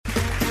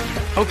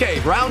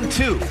Okay, round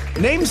two.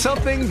 Name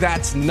something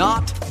that's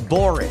not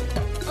boring.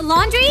 A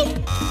laundry?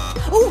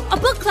 Ooh, a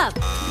book club.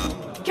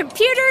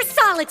 Computer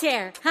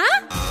solitaire,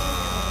 huh?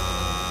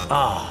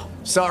 Ah,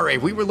 sorry,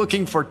 we were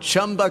looking for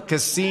Chumba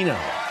Casino.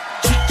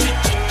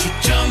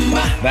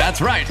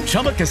 That's right,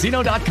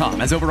 ChumbaCasino.com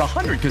has over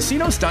 100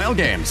 casino-style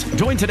games.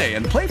 Join today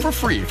and play for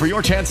free for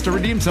your chance to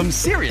redeem some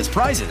serious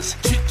prizes.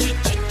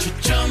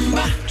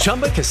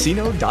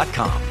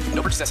 ChumbaCasino.com.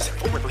 No purchase necessary.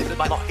 Void where prohibited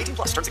by law. 18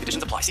 plus terms and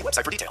conditions apply. See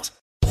website for details.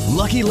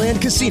 Lucky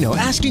Land Casino,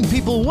 asking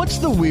people, what's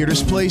the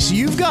weirdest place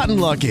you've gotten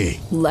lucky?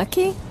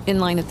 Lucky? In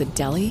line at the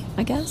deli,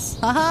 I guess?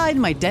 Aha, in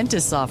my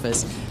dentist's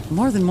office.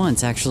 More than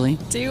once, actually.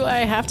 Do I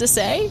have to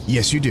say?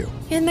 Yes, you do.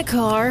 In the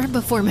car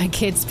before my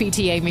kids'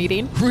 PTA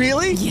meeting.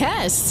 Really?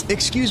 Yes.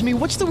 Excuse me,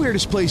 what's the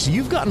weirdest place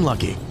you've gotten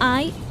lucky?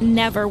 I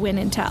never win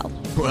and tell.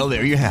 Well,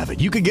 there you have it.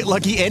 You can get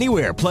lucky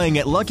anywhere, playing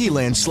at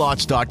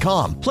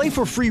LuckyLandSlots.com. Play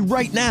for free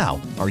right now.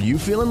 Are you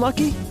feeling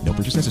lucky? No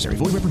purchase necessary.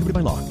 Void where prohibited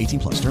by law. 18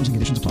 plus. Terms and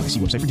conditions apply. See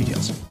website for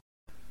details.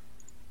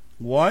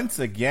 Once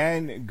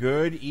again,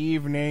 good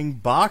evening,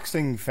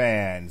 boxing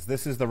fans.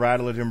 This is the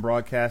Radulich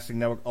Broadcasting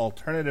Network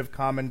alternative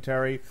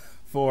commentary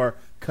for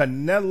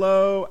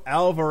Canelo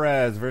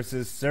Álvarez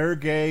versus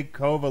Sergey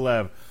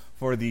Kovalev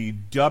for the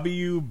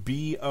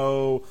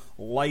WBO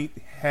light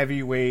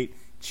heavyweight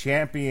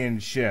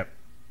championship.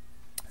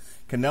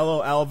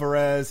 Canelo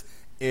Álvarez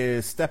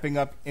is stepping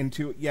up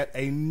into yet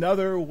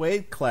another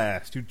weight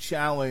class to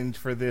challenge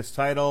for this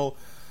title.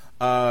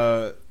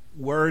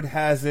 Word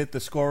has it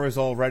the score is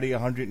already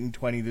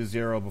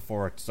 120-0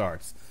 before it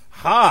starts.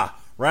 Ha!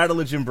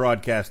 Radulich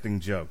Broadcasting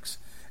jokes.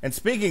 And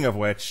speaking of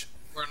which,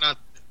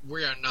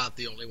 we are not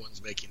the only ones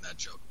making that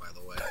joke, by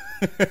the way.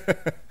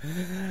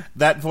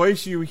 that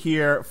voice you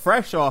hear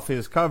fresh off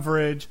his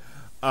coverage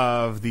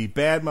of the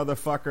Bad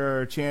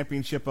Motherfucker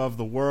Championship of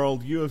the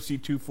World, UFC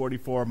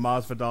 244,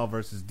 Masvidal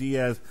versus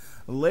Diaz.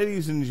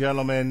 Ladies and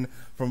gentlemen,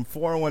 from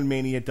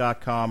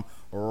 401mania.com,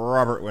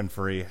 Robert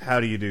Winfree. How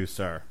do you do,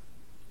 sir?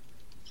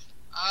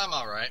 I'm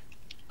all right.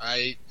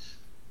 I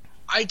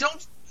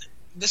don't.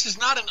 This is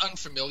not an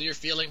unfamiliar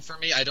feeling for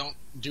me. I don't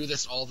do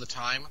this all the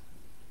time,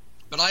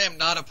 but I am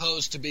not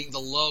opposed to being the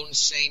lone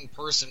sane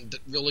person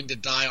willing to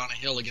die on a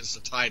hill against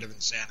the tide of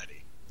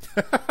insanity.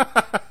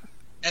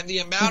 And the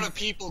amount of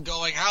people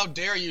going, "How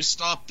dare you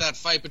stop that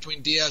fight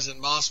between Diaz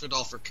and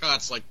Masvidal for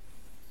cuts?" Like,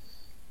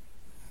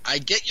 I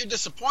get you're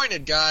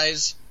disappointed,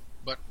 guys,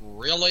 but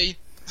really?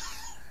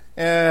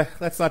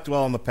 Let's not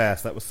dwell on the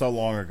past. That was so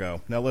long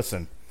ago. Now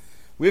listen.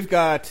 We've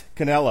got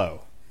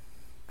Canelo,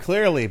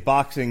 clearly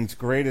boxing's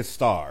greatest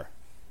star.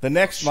 The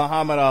next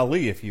Muhammad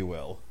Ali, if you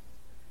will.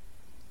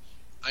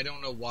 I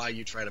don't know why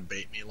you try to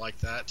bait me like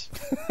that.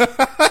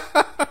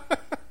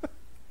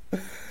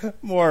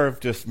 More of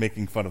just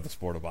making fun of the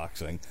sport of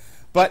boxing.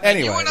 But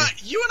anyway. You and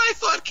I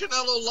thought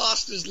Canelo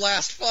lost his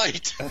last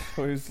fight.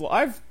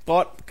 I've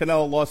thought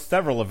Canelo lost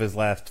several of his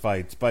last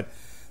fights, but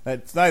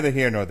it's neither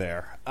here nor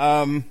there.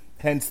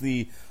 Hence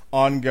the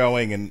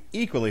ongoing and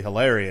equally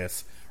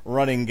hilarious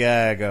running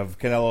gag of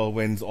Canelo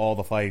wins all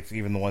the fights,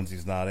 even the ones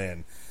he's not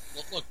in.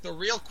 Look, the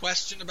real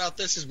question about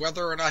this is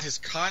whether or not his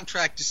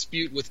contract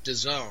dispute with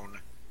DAZN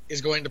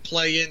is going to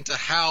play into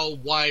how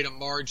wide a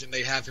margin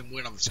they have him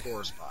win on the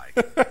scores by.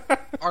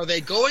 Are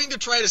they going to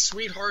try to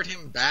sweetheart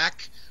him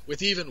back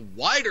with even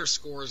wider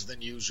scores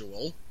than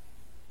usual?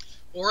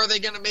 Or are they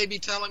going to maybe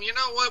tell him, you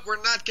know what,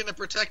 we're not going to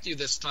protect you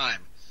this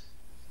time,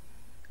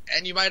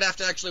 and you might have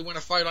to actually win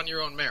a fight on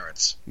your own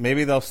merits?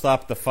 Maybe they'll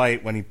stop the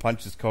fight when he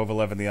punches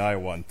Kovalev in the eye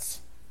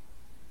once.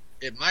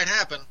 It might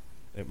happen.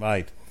 It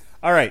might.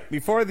 All right,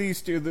 before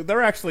these two,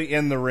 they're actually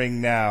in the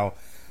ring now,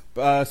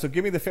 so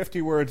give me the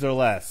 50 words or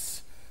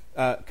less.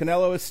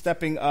 Canelo is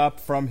stepping up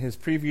from his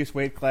previous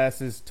weight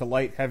classes to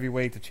light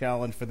heavyweight to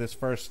challenge for this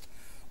first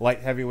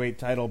light heavyweight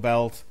title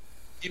belt.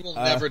 He will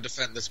never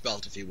defend this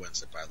belt if he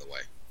wins it, by the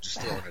way.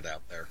 Just throwing it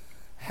out there.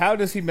 How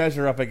does he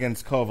measure up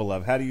against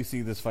Kovalev? How do you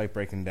see this fight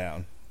breaking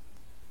down?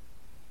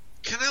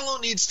 Canelo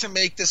needs to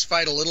make this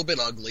fight a little bit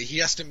ugly. He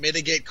has to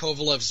mitigate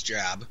Kovalev's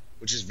jab,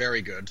 which is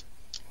very good.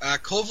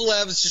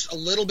 Kovalev is just a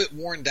little bit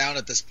worn down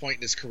at this point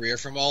in his career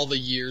from all the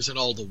years and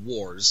all the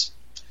wars.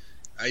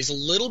 He's a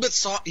little bit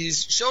soft.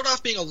 He's showed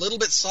off being a little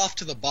bit soft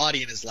to the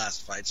body in his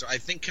last fight. So I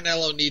think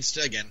Canelo needs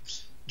to, again,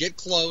 get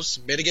close,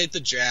 mitigate the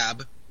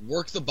jab,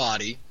 work the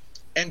body,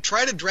 and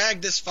try to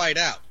drag this fight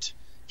out.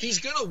 He's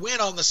going to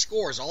win on the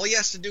scores. All he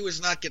has to do is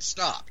not get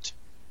stopped.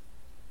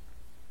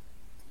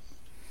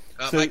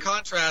 By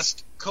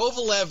contrast,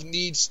 Kovalev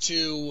needs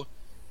to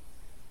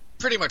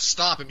pretty much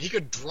stop him. He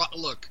could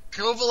look,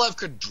 Kovalev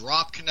could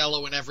drop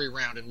Canelo in every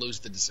round and lose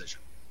the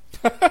decision.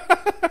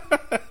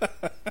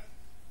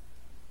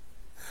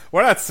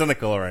 We're not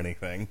cynical or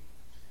anything.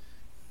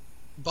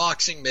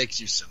 Boxing makes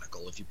you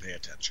cynical if you pay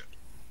attention.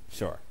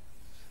 Sure.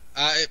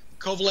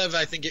 Kovalev,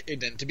 I think,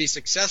 to be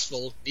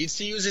successful, needs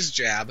to use his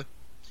jab,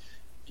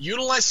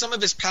 utilize some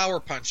of his power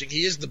punching.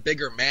 He is the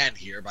bigger man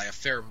here by a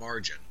fair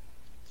margin.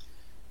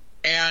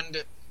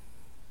 And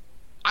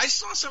I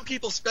saw some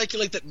people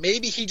speculate that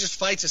maybe he just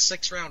fights a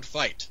 6-round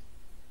fight.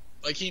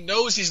 Like, he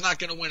knows he's not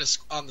going to win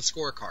on the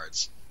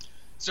scorecards.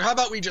 So how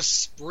about we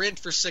just sprint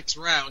for 6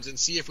 rounds and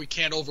see if we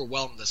can't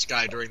overwhelm this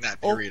guy during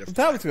that period of time?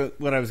 That was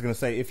what I was going to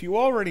say. If you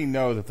already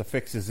know that the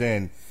fix is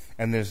in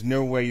and there's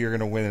no way you're going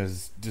to win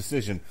his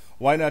decision,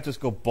 why not just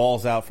go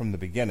balls out from the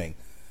beginning?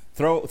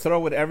 Throw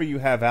whatever you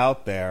have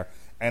out there,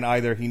 and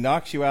either he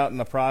knocks you out in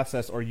the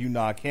process or you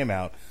knock him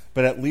out,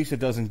 but at least it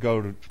doesn't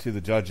go to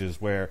the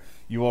judges where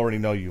you already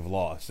know you've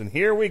lost. And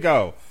here we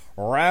go.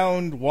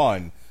 Round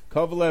 1.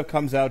 Kovalev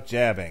comes out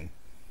jabbing.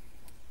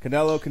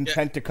 Canelo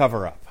content to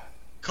cover up.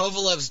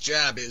 Kovalev's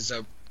jab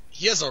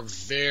he has a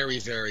very,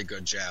 very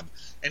good jab.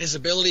 And his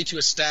ability to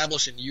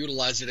establish and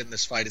utilize it in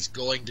this fight is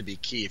going to be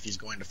key if he's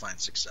going to find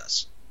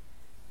success.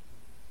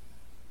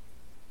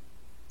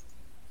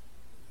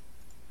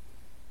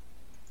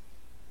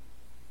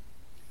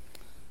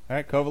 All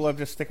right, Kovalev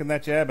just sticking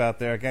that jab out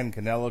there. Again,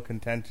 Canelo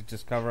content to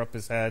just cover up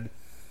his head.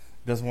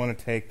 Doesn't want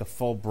to take the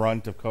full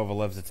brunt of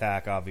Kovalev's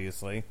attack,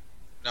 obviously.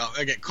 No,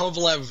 again,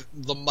 Kovalev,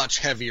 the much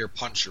heavier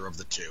puncher of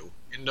the two.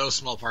 In no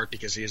small part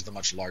because he is the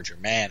much larger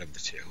man of the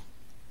two.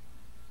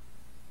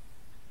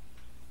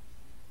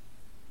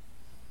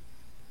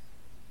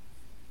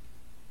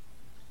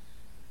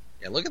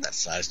 Yeah, look at that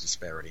size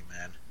disparity,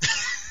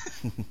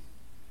 man.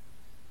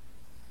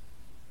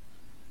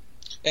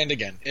 And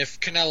again, if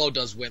Canelo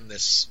does win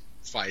this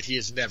fight, he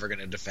is never going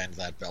to defend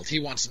that belt.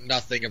 He wants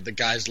nothing of the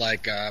guys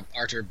like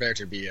Artur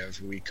Beterbiev,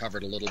 who we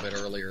covered a little bit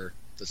earlier,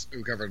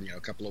 who covered a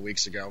couple of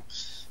weeks ago,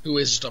 who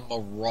is just a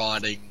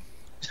marauding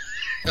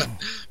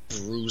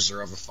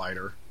bruiser of a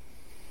fighter.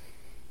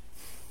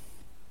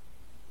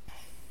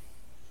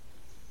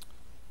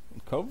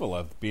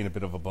 Kovalev being a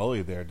bit of a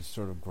bully there, just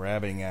sort of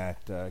grabbing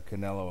at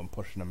Canelo and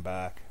pushing him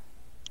back.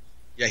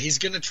 Yeah, he's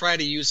going to try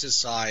to use his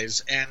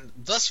size, and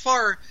thus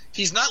far,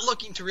 he's not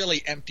looking to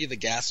really empty the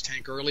gas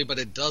tank early, but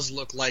it does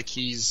look like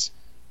he's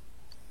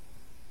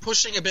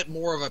pushing a bit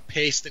more of a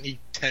pace than he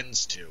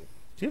tends to.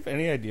 Do you have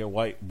any idea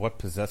what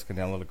possessed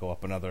Canelo to go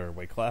up another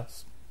weight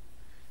class?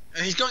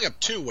 And he's going up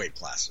 2 weight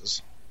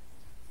classes.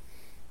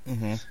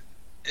 Mm-hmm.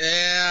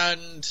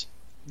 And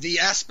the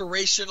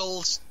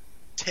aspirational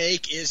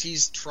take is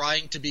he's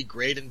trying to be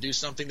great and do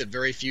something that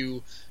very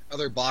few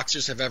other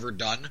boxers have ever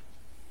done.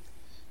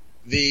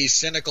 The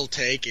cynical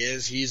take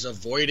is he's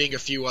avoiding a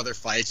few other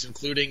fights,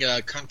 including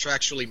a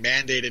contractually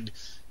mandated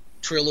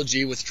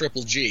trilogy with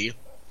Triple G,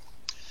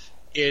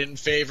 in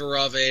favor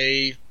of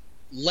a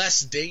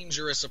less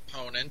dangerous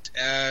opponent.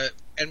 And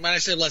when I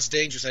say less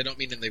dangerous, I don't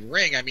mean in the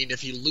ring. I mean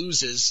if he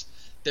loses,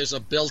 there's a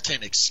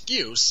built-in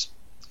excuse.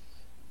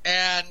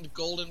 And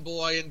Golden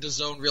Boy and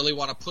DAZN really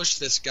want to push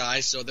this guy,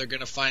 so they're going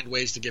to find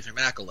ways to give him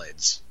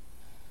accolades.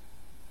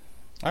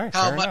 All right,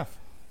 fair enough.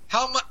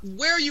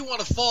 Where you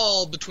want to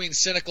fall between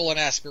cynical and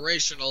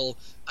aspirational,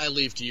 I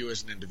leave to you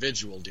as an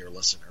individual, dear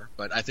listener.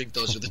 But I think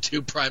those are the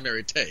 2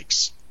 primary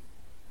takes.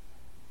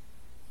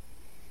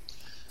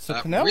 So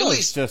Canelo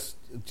is just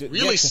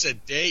really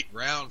sedate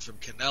round from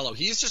Canelo.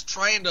 He's just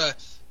trying to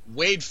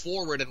wade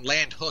forward and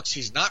land hooks.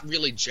 He's not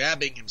really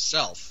jabbing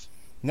himself.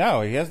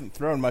 No, he hasn't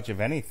thrown much of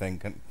anything.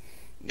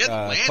 He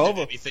hasn't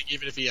landed anything,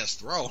 even if he has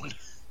thrown.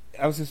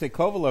 I was going to say,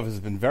 Kovalev has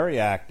been very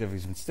active.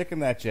 He's been sticking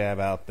that jab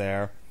out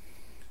there.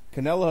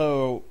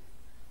 Canelo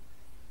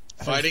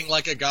fighting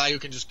like a guy who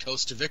can just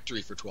coast to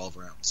victory for 12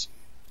 rounds.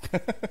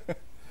 It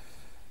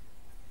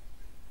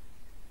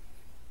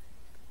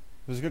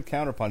was a good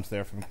counterpunch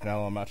there from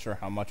Canelo. I'm not sure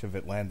how much of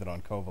it landed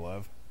on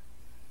Kovalev.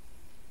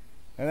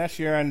 And that's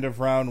your end of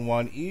round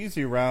 1.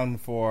 Easy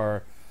round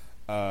for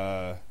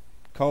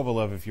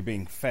Kovalev if you're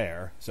being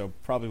fair. So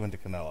probably went to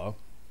Canelo.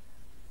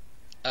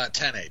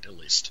 10-8 at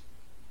least.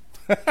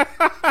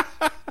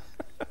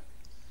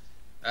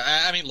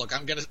 I mean, look,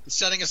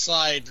 setting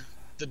aside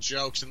the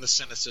jokes and the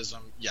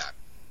cynicism, yeah,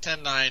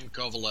 10-9,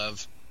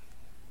 Kovalev,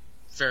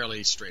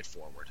 fairly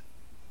straightforward.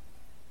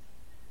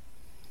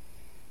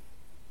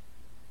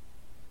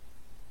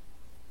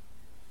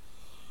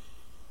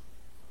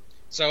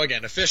 So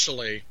again,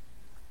 officially,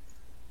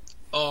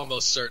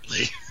 almost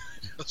certainly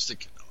goes to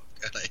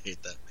Canelo. God, I hate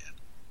that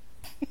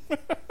man.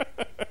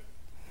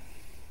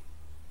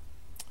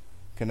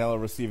 Canelo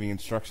receiving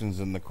instructions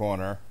in the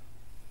corner.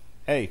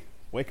 Hey,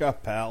 wake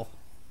up, pal.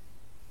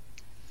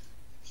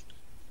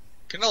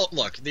 Canelo,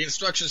 look, the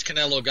instructions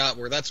Canelo got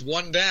were that's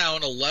 1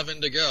 down,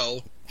 11 to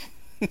go.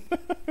 And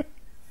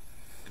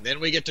then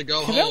we get to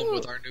go home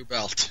with our new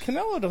belt.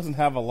 Canelo doesn't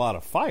have a lot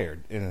of fire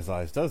in his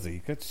eyes, does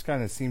he? He just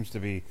kind of seems to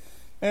be,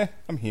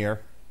 I'm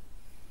here.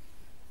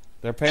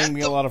 They're paying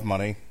me a lot of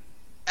money.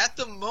 At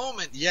the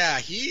moment, yeah,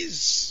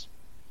 he's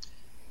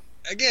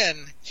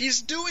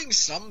doing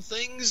some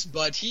things,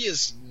 but he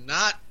is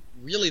not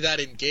really that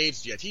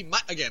engaged yet. He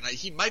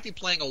might be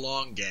playing a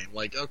long game.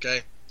 Like,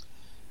 okay,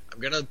 I'm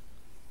going to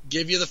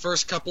give you the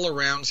first couple of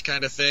rounds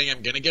kind of thing.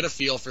 I'm going to get a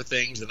feel for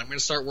things, and I'm going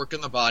to start working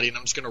the body, and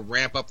I'm just going to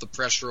ramp up the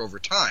pressure over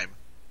time.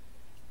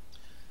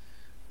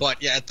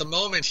 But, yeah, at the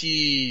moment,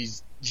 he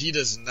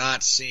does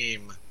not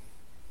seem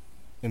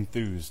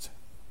enthused.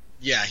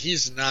 Yeah,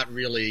 he's not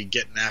really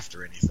getting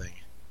after anything.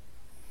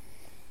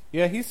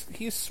 Yeah,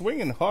 he's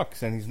swinging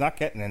hooks, and he's not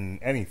getting in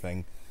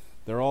anything.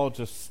 They're all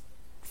just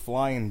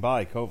flying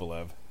by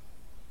Kovalev.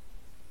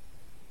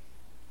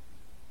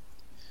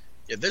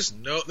 Yeah,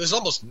 there's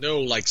almost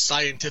no like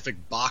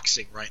scientific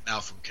boxing right now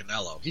from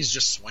Canelo. He's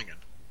just swinging.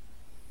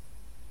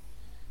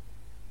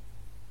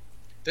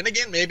 Then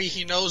again, maybe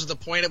he knows the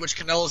point at which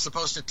Canelo is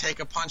supposed to take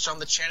a punch on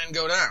the chin and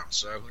go down.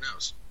 So who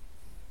knows?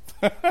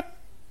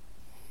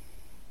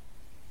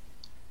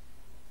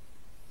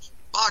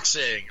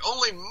 Boxing,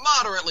 only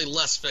moderately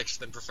less fixed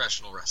than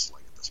professional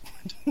wrestling at this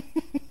point.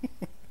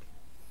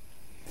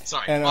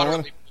 Sorry,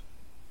 moderately.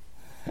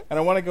 And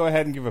I want to go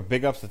ahead and give a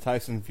big ups to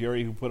Tyson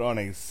Fury, who put on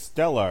a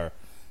stellar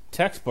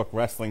textbook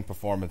wrestling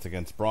performance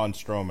against Braun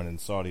Strowman in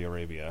Saudi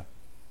Arabia.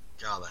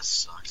 God, that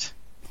sucked.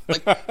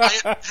 Like,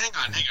 hang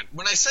on.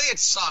 When I say it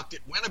sucked,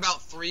 it went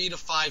about 3 to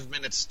 5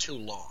 minutes too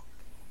long.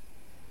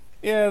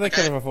 Yeah, they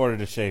could have afforded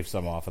to shave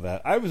some off of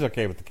that. I was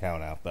okay with the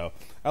count out, though.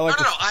 No.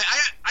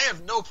 I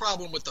have no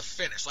problem with the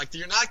finish. Like,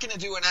 you're not going to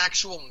do an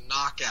actual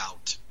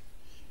knockout.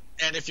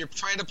 And if you're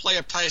trying to play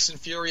up Tyson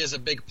Fury as a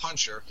big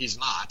puncher, he's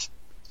not.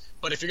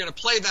 But if you're going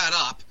to play that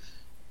up,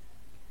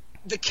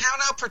 the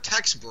count out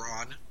protects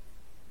Braun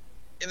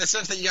in the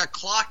sense that you got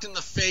clocked in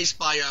the face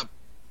by a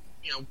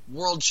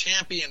world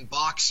champion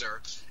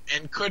boxer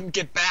and couldn't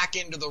get back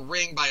into the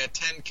ring by a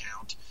 10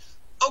 count.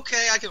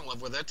 Okay, I can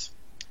live with it.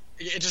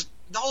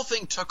 The whole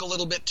thing took a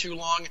little bit too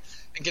long,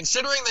 and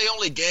considering they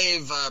only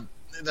gave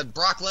that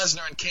Brock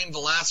Lesnar and Cain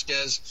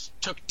Velasquez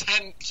took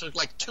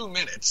like 2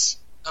 minutes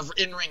of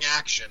in-ring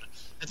action,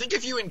 I think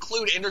if you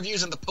include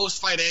interviews in the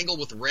post-fight angle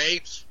with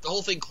Ray, the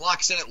whole thing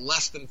clocks in at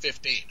less than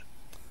 15.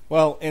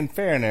 Well, in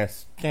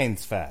fairness,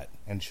 Kane's fat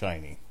and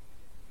shiny.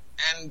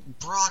 And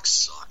Brock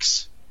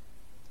sucks.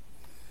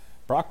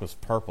 Brock was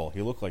purple.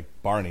 He looked like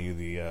Barney,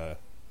 the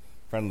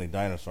friendly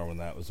dinosaur, when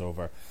that was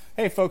over.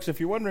 Hey, folks, if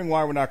you're wondering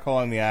why we're not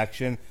calling the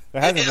action,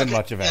 there hasn't been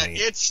much of any.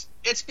 It's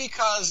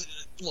because,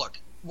 look,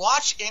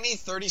 watch any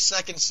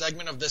 30-second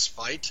segment of this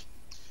fight.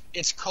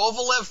 It's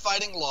Kovalev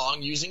fighting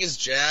long, using his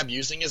jab,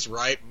 using his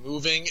right,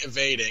 moving,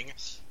 evading.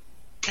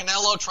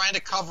 Canelo trying to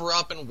cover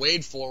up and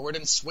wade forward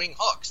and swing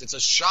hooks. It's a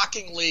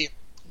shockingly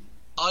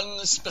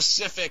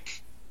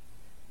unspecific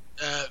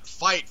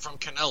fight from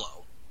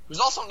Canelo, who's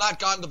also not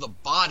gotten to the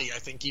body, I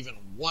think, even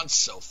once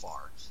so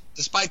far,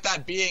 despite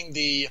that being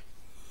the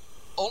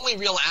only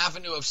real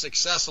avenue of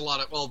success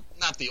not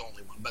the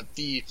only one, but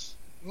the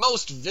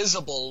most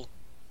visible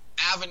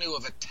avenue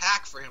of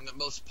attack for him that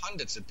most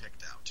pundits had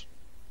picked out.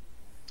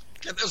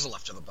 Yeah, there's a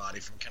left to the body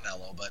from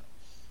Canelo, but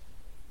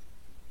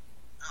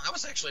that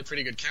was actually a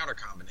pretty good counter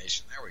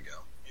combination. There we go.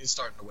 He's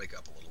starting to wake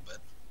up a little bit.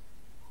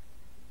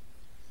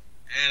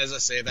 And as I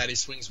say that, he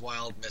swings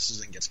wild,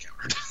 misses, and gets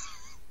countered.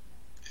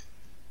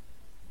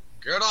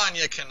 Good on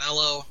you,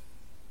 Canelo.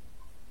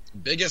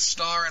 Biggest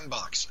star in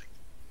boxing.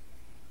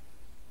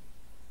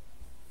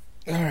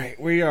 All right,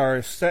 we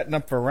are setting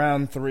up for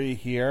round 3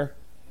 here.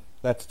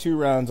 That's 2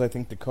 rounds, I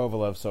think, to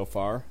Kovalev so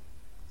far.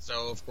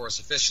 So, of course,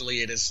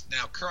 officially it is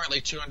now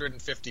currently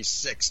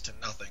 256-0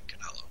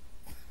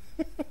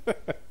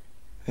 Canelo.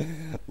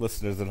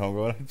 Listeners at home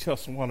going, I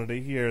just wanted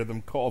to hear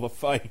them call the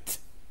fight.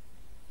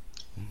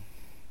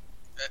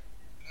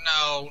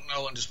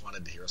 No one just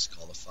wanted to hear us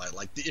call the fight.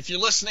 Like, if you're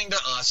listening to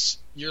us,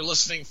 you're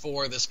listening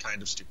for this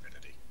kind of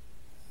stupidity.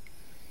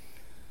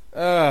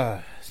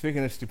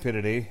 Speaking of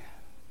stupidity,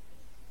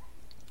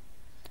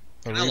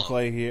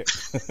 replay here.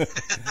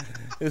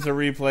 This is a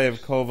replay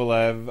of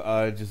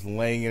Kovalev just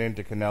laying it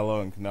into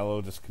Canelo, and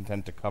Canelo just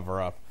content to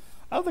cover up.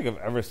 I don't think I've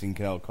ever seen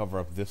Canelo cover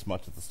up this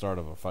much at the start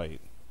of a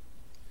fight.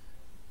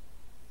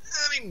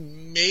 I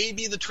mean,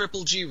 maybe the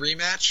Triple G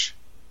rematch,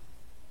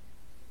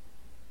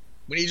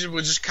 when he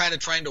was just kind of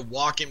trying to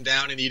walk him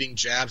down and eating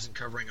jabs and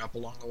covering up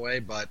along the way,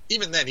 but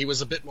even then he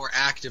was a bit more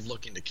active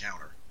looking to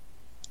counter.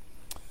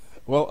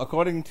 Well,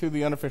 according to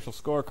the unofficial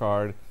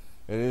scorecard,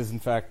 it is in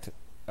fact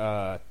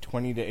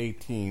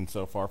 20-18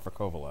 so far for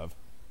Kovalev.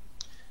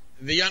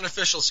 The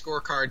unofficial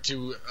scorecard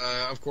to,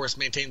 of course,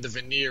 maintain the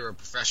veneer of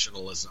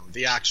professionalism.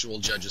 The actual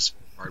judges'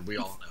 scorecard, we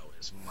all know,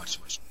 is much,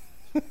 much.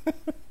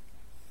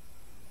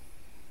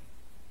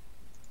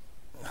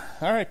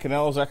 All right,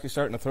 Canelo's actually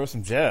starting to throw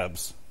some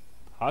jabs.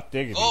 Hot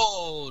diggity.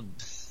 Oh,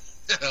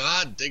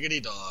 hot diggity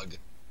dog.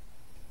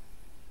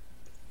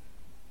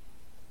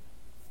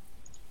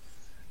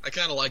 I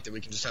kind of like that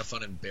we can just have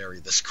fun and bury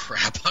this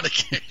crap on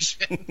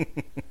occasion.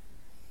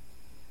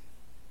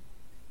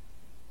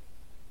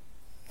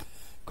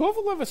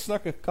 Kovalev has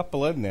snuck a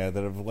couple in there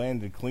that have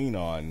landed clean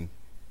on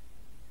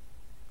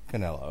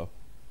Canelo.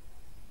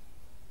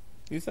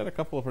 He's had a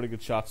couple of pretty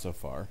good shots so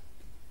far.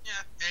 Yeah,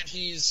 and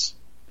he's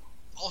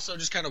also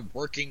just kind of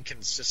working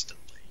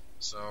consistently.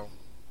 So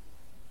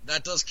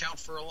that does count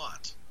for a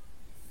lot.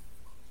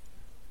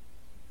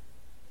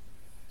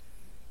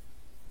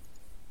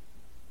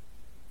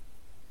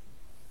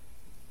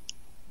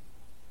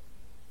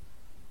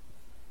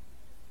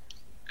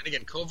 And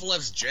again,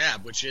 Kovalev's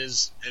jab, which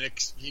is,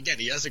 again,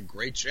 he has a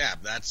great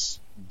jab. That's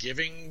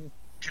giving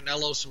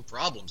Canelo some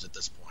problems at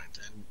this point.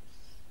 And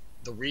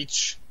the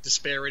reach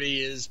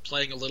disparity is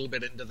playing a little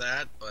bit into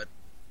that. But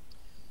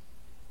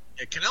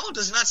Yeah, Canelo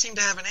does not seem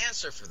to have an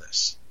answer for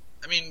this.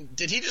 I mean,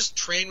 did he just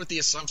train with the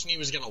assumption he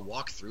was going to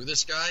walk through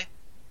this guy?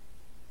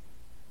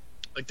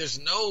 Like, there's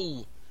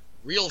no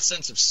real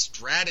sense of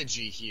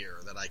strategy here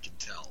that I can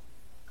tell.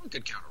 I'm a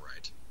good counter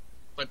right.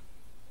 But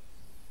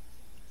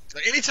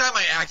like, anytime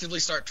I actively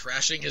start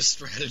trashing his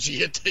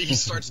strategy, he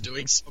starts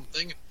doing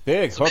something.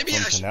 Big so hook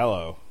from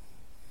Canelo.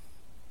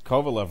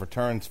 Kovalev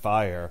returns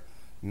fire,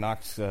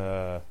 knocks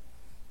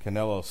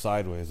Canelo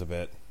sideways a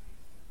bit.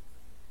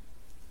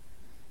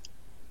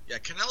 Yeah,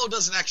 Canelo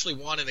doesn't actually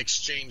want an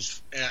exchange,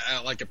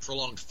 like a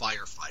prolonged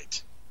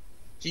firefight.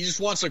 He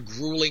just wants a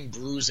grueling,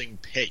 bruising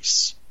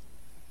pace.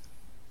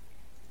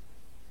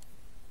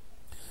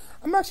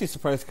 I'm actually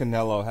surprised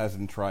Canelo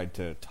hasn't tried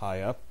to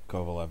tie up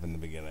Kovalev in the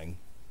beginning.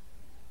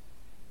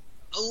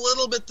 A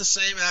little bit the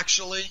same,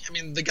 actually. I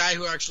mean, the guy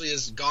who actually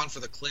has gone for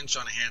the clinch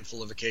on a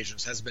handful of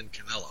occasions has been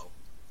Canelo.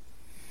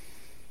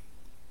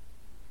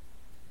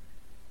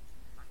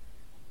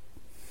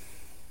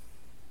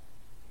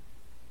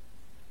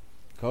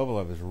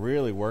 Kovalev is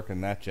really working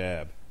that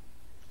jab.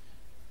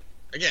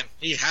 Again,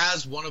 he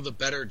has one of the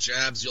better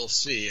jabs you'll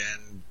see,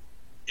 and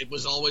it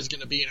was always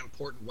going to be an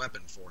important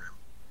weapon for him.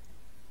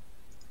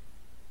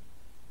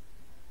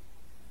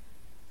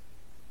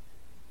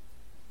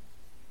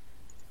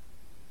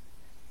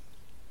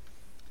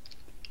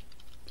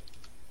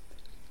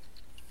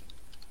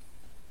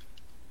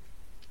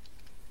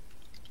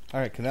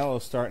 Alright,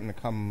 Canelo's starting to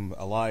come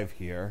alive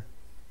here,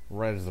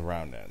 right as the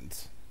round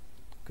ends.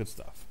 Good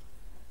stuff.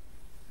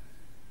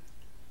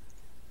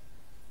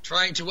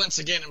 Trying to once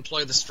again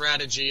employ the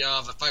strategy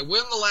of, if I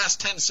win the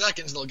last 10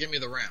 seconds, they'll give me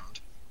the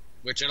round.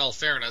 Which, in all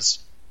fairness,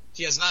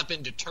 he has not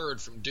been deterred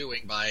from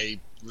doing by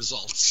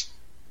results.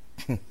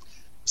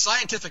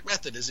 Scientific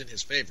method is in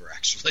his favor,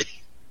 actually.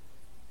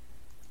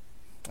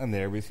 And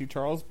there we see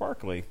Charles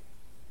Barkley.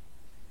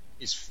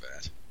 He's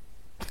fat.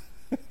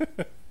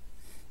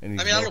 And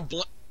I mean,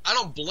 I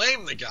don't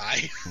blame the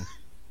guy.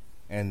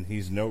 And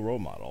he's no role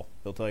model.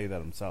 He'll tell you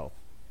that himself.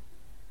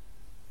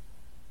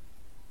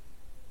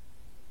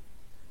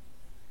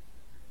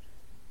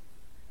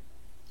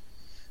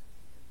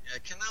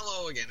 Yeah,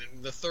 Canelo, again,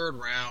 in the third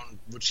round,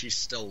 which he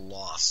still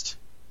lost,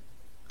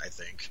 I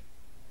think,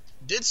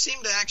 did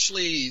seem to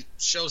actually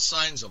show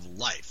signs of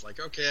life. Like,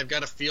 okay, I've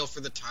got a feel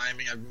for the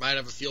timing. I might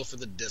have a feel for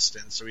the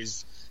distance. So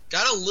he's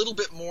got a little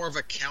bit more of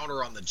a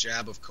counter on the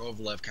jab of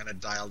Kovalev kind of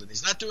dialed in.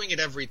 He's not doing it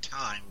every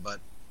time, but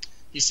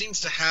he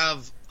seems to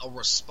have a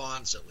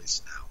response at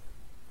least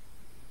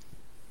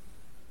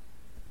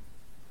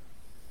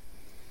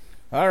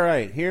now. All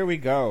right, here we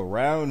go.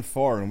 Round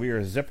 4, and we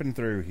are zipping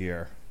through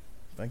here.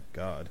 Thank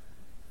God.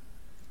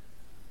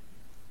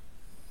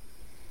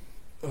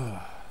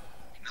 Canelo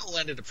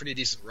landed a pretty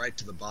decent right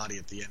to the body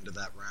at the end of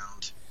that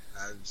round.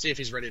 See if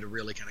he's ready to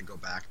really kind of go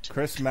back to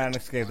Chris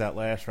Mannix gave that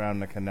last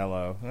round to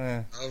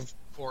Canelo. Of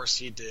course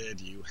he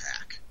did, you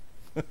hack.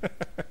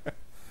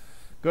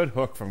 Good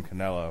hook from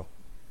Canelo.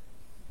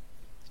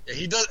 Yeah,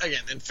 he does,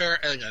 again,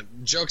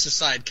 jokes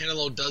aside,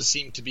 Canelo does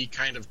seem to be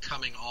kind of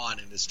coming on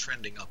and is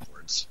trending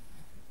upwards.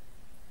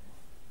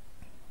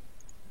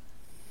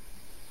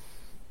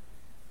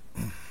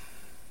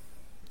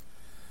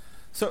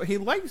 So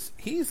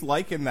he's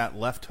liking that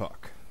left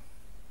hook.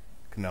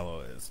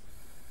 Canelo is.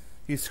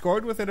 He's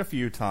scored with it a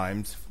few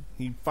times.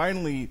 He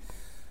finally...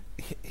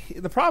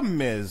 the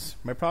problem is,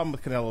 my problem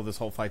with Canelo this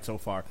whole fight so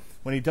far,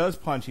 when he does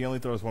punch, he only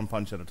throws one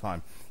punch at a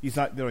time. He's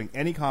not doing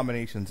any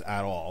combinations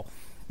at all.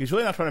 He's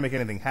really not trying to make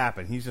anything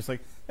happen. He's just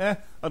like,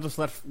 I'll just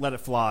let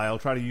it fly. I'll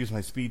try to use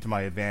my speed to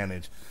my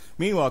advantage.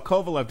 Meanwhile,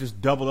 Kovalev just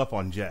doubled up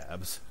on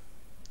jabs.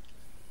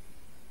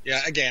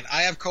 Yeah, again,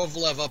 I have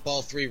Kovalev up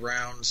all 3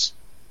 rounds.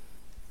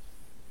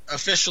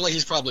 Officially,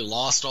 he's probably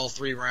lost all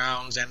 3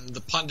 rounds, and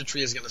the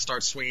punditry is going to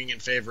start swinging in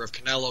favor of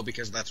Canelo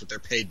because that's what they're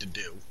paid to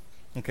do.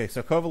 Okay,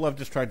 so Kovalev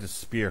just tried to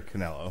spear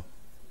Canelo.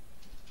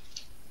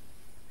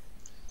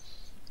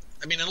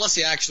 I mean, unless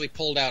he actually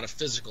pulled out a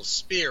physical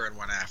spear and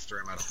went after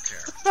him, I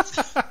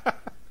don't care.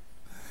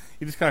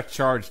 He just kind of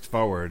charged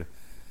forward,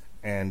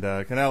 and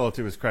Canelo,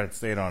 to his credit,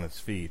 stayed on his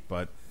feet,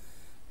 but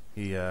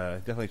he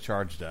definitely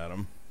charged at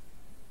him.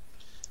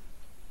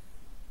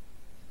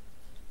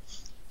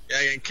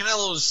 Yeah,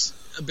 Canelo's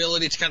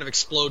ability to kind of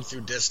explode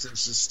through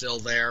distance is still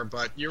there,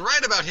 but you're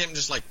right about him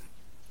just like,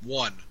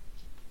 one.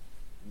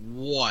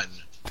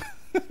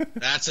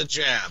 That's a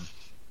jab.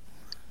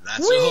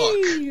 That's a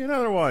hook.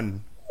 Another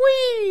one.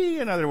 Whee!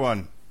 Another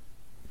one.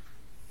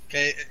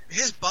 Okay,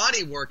 his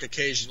body work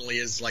occasionally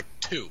is like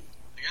 2.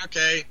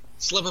 Okay,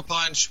 slip a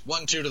punch,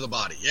 1-2 to the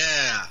body.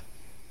 Yeah,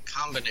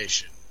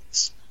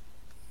 combinations.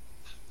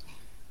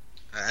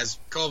 As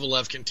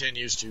Kovalev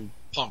continues to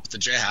pump the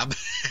jab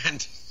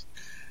and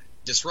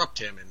disrupt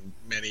him in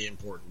many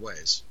important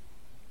ways.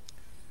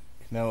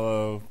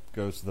 Canelo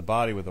goes to the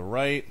body with a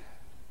right.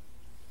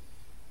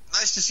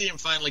 Nice to see him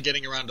finally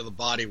getting around to the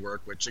body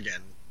work, which,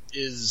 again,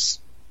 is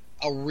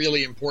a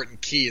really important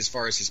key as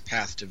far as his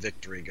path to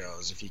victory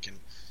goes, if he can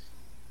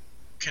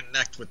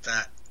connect with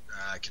that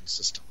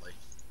consistently.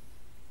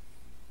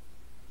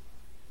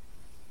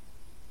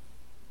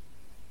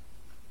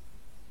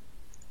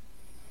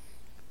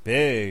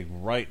 Big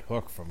right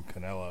hook from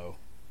Canelo.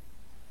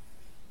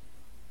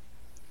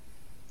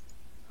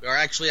 Or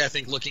actually, I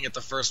think looking at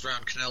the first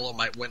round, Canelo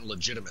might win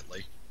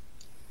legitimately.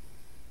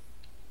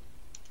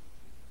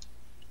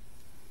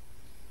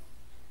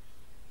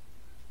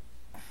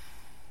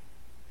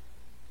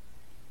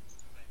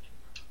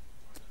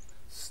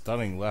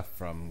 Stunning left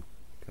from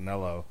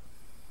Canelo.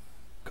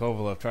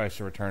 Kovalev tries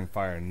to return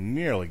fire and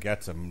nearly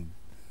gets him.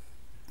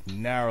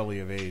 Narrowly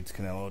evades,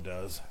 Canelo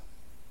does.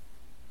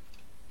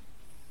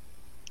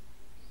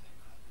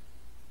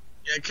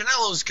 Yeah,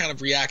 Canelo's kind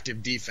of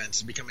reactive defense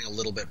is becoming a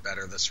little bit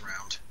better this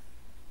round.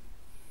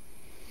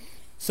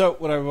 So,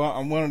 what I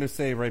wanted to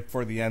say right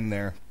before the end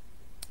there,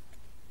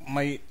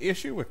 my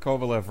issue with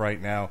Kovalev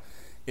right now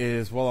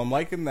is, while I'm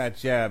liking that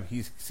jab,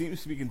 he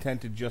seems to be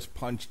content to just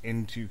punch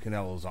into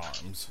Canelo's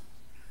arms.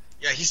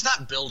 Yeah, he's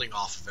not building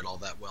off of it all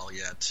that well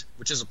yet,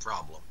 which is a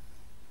problem.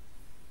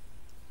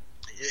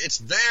 It's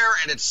there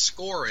and it's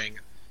scoring,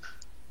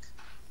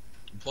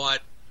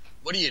 but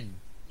what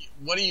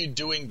are you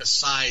doing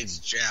besides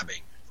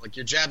jabbing? Like,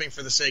 you're jabbing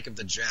for the sake of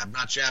the jab,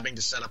 not jabbing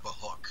to set up a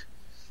hook,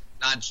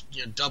 not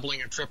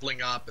doubling or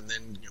tripling up and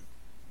then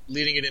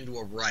leading it into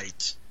a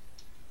right.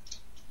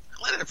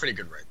 I landed a pretty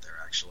good right there,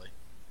 actually.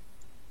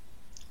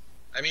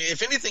 I mean,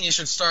 if anything, you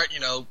should start,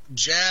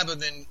 jab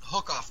and then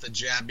hook off the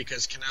jab,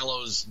 because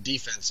Canelo's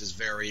defense is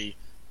very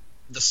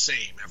the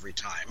same every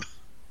time.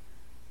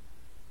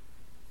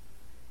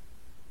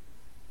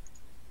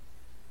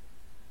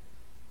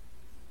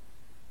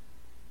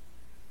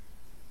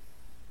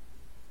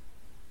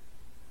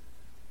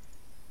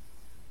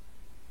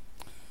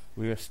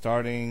 We are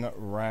starting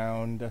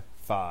round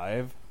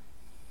 5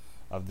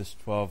 of this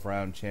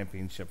 12-round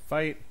championship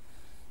fight,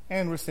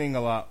 and we're seeing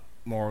a lot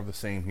more of the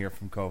same here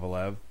from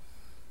Kovalev.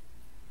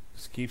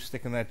 Just keep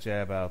sticking that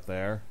jab out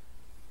there.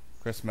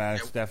 Chris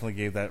Maddox definitely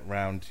gave that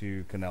round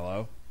to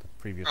Canelo, the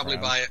previous round.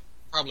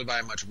 Probably by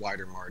a much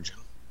wider margin.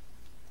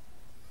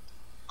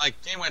 Like,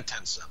 he went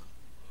 10-7.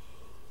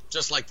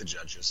 Just like the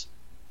judges.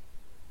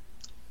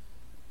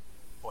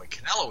 Boy,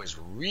 Canelo is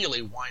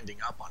really winding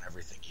up on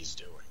everything he's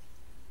doing.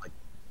 Like,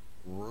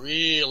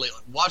 really.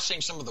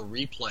 Watching some of the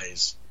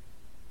replays,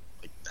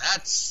 like,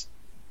 that's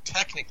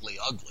technically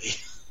ugly.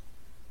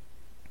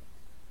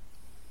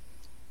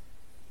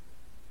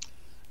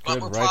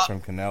 Good right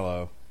from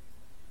Canelo.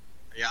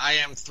 Yeah, I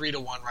am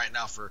 3-1 right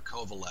now for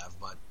Kovalev,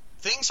 but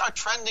things are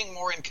trending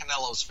more in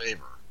Canelo's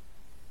favor.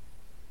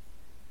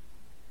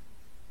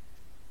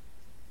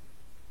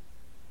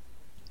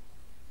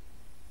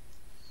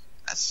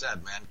 That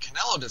said, man,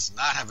 Canelo does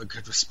not have a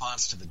good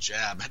response to the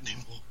jab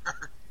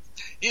anymore.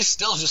 He's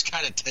still just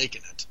kind of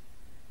taking it.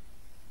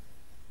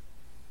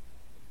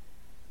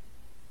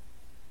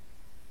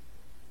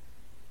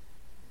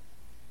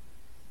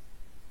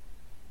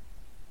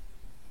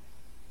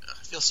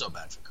 I feel so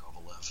bad for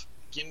Kovalev.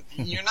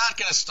 You're not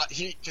going to stop,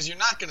 because you're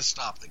not going to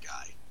stop the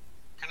guy.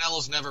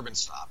 Canelo's never been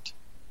stopped.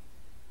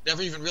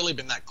 Never even really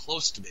been that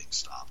close to being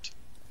stopped.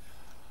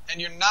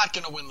 And you're not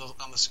going to win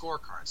on the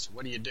scorecards. So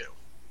what do you do?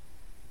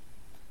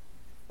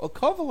 Well,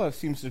 Kovalev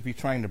seems to be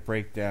trying to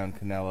break down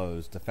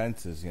Canelo's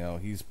defenses.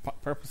 He's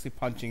purposely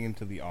punching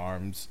into the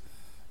arms.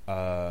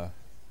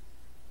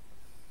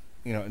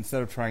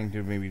 Instead of trying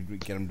to maybe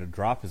get him to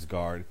drop his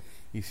guard,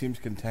 he seems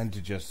content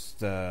to just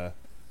fight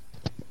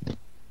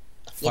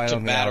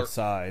on the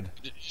outside.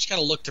 You just got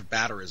to look to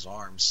batter his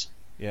arms.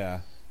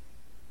 Yeah.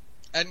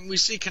 And we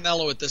see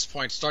Canelo at this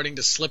point starting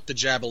to slip the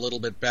jab a little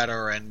bit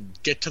better and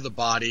get to the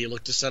body,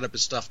 look to set up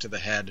his stuff to the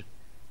head.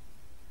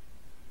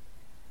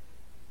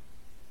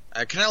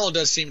 Canelo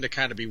does seem to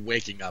kind of be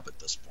waking up at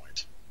this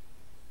point.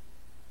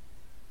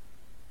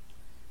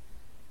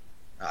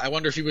 I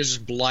wonder if he was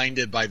just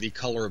blinded by the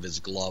color of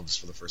his gloves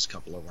for the first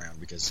couple of rounds,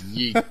 because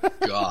ye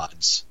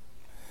gods.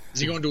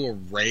 Is he going to a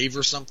rave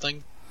or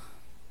something?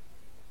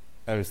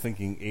 I was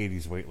thinking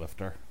 80s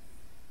weightlifter.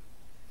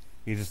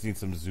 He just needs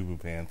some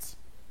Zubu pants.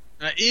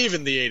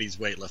 Even the 80s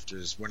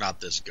weightlifters were not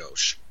this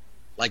gauche.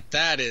 Like,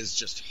 that is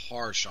just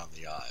harsh on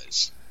the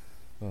eyes.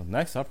 Well,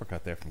 nice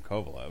uppercut there from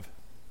Kovalev.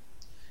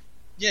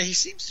 Yeah, he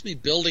seems to be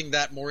building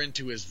that more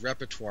into his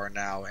repertoire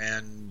now,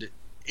 and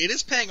it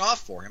is paying off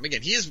for him.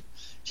 Again, he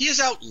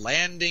is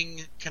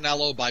outlanding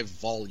Canelo by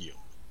volume.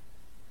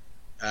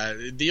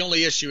 The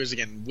only issue is,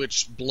 again,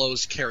 which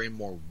blows carry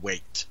more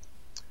weight.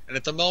 And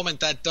at the moment,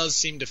 that does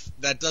seem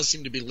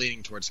to be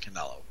leaning towards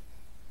Canelo.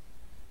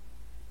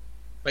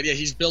 But yeah,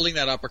 he's building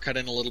that uppercut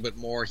in a little bit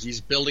more.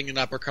 He's building an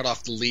uppercut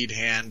off the lead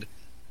hand.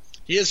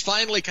 He is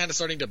finally kind of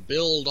starting to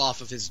build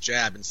off of his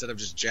jab instead of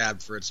just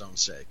jab for its own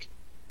sake.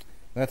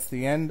 That's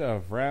the end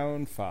of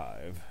round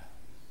 5.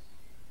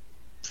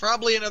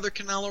 Probably another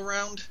Canelo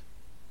round.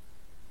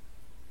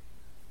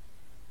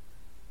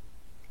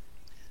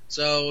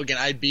 So again,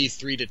 I'd be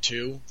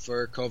 3-2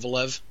 for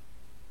Kovalev.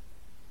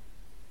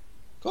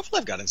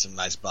 Kovalev got in some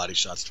nice body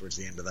shots towards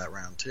the end of that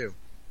round too.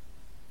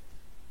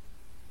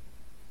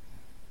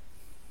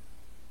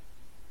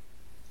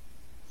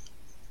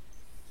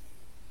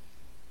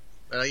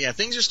 Yeah,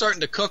 things are starting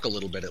to cook a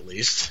little bit at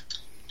least.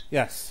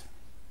 Yes.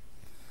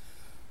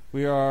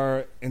 We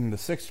are in the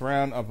 6th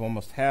round, up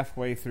almost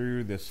halfway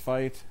through this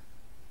fight,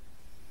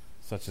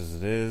 such as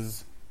it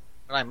is.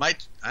 But I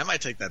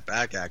might take that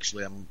back,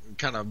 actually. I'm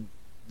kind of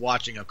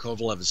watching how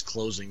Kovalev is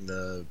closing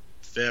the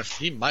 5th.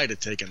 He might have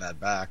taken that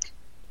back.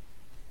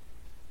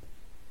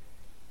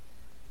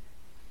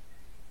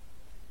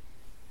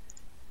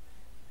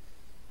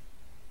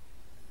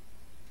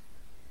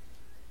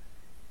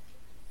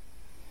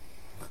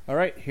 All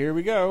right, here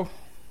we go.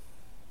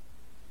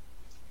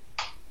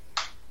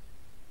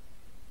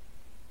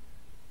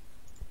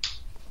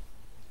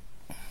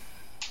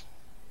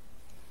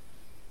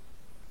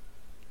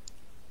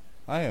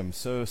 I am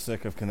so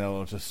sick of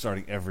Canelo just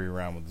starting every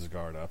round with his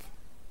guard up.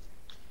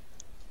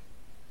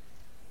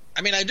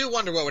 I mean, I do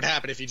wonder what would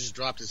happen if he just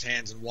dropped his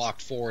hands and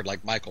walked forward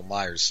like Michael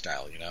Myers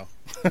style, you know?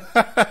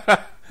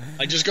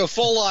 Like, just go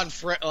full on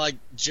like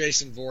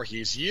Jason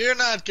Voorhees. You're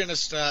not going to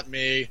stop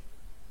me.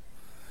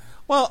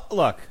 Well,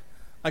 look,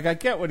 like, I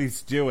get what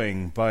he's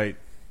doing, but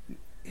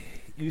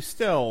you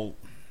still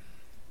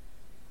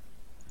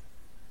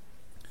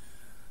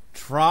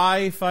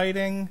try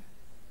fighting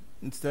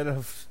instead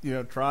of,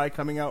 try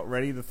coming out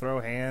ready to throw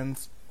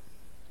hands.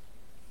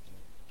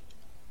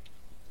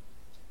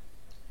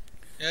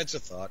 Yeah, it's a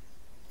thought.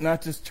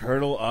 Not just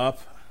turtle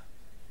up.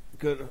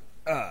 Good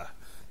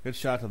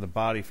shot to the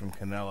body from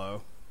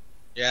Canelo.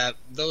 Yeah,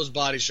 those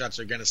body shots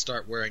are going to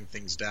start wearing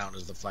things down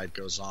as the fight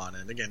goes on.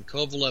 And again,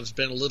 Kovalev's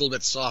been a little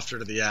bit softer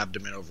to the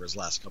abdomen over his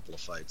last couple of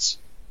fights.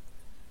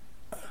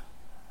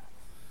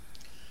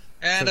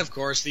 And of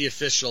course, the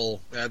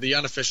unofficial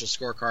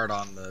scorecard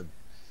on the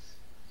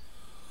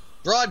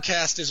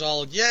broadcast is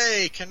all,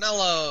 "Yay,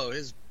 Canelo!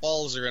 His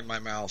balls are in my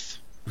mouth."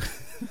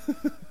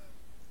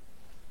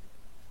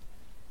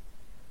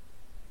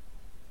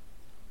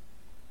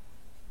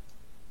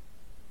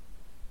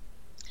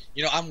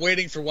 I'm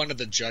waiting for one of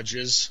the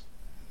judges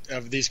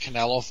of these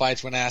Canelo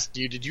fights when asked,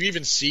 did you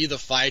even see the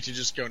fight? You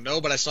just go,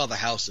 "No, but I saw the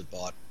house it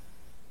bought."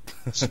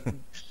 Because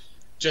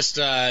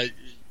that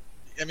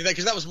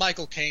was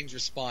Michael Caine's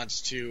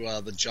response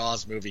to the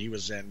Jaws movie he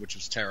was in, which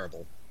was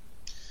terrible.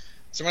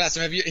 Someone asked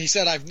him, he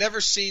said, "I've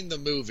never seen the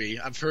movie.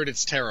 I've heard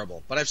it's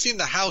terrible. But I've seen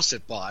the house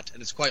it bought,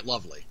 and it's quite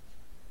lovely."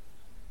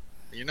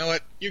 You know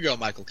what? You go,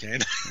 Michael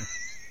Caine.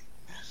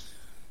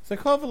 So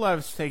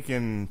Kovalev's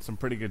taken some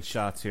pretty good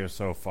shots here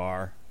so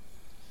far.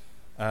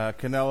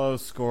 Canelo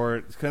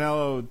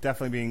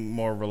definitely being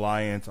more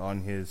reliant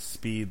on his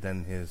speed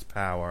than his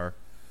power.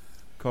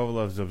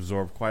 Kovalev's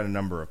absorbed quite a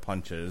number of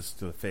punches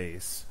to the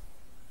face.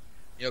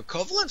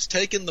 Kovalev's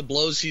taken the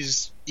blows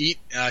he's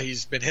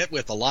been hit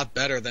with a lot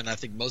better than I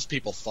think most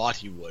people thought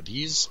he would.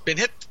 He's been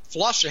hit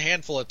flush a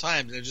handful of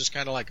times, and they're just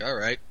kind of like, all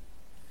right,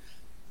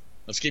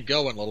 let's keep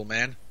going, little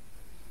man.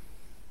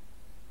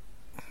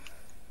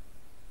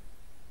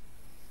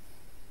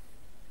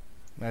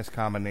 Nice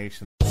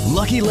combination.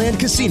 Lucky Land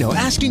Casino,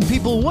 asking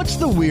people, what's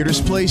the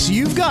weirdest place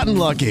you've gotten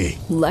lucky?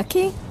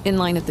 Lucky? In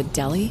line at the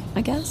deli,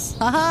 I guess?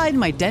 Aha, in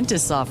my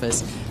dentist's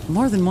office.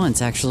 More than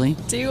once, actually.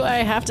 Do I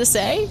have to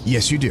say?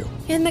 Yes, you do.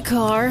 In the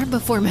car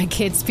before my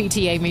kids'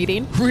 PTA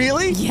meeting.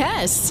 Really?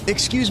 Yes.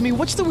 Excuse me,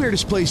 what's the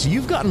weirdest place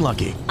you've gotten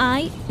lucky?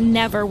 I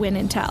never win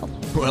and tell.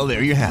 Well,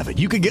 there you have it.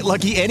 You can get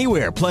lucky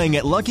anywhere, playing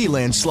at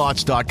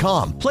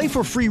LuckyLandSlots.com. Play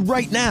for free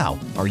right now.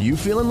 Are you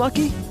feeling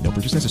lucky? No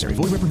purchase necessary.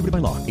 Void where prohibited by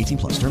law. 18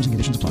 plus. Terms and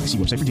conditions apply. See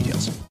website for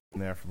details.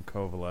 There from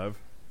Kovalev.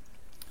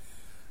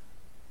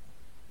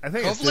 I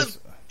think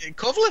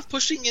Kovalev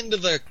pushing into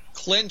the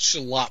clinch a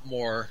lot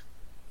more.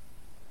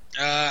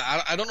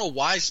 I don't know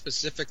why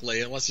specifically,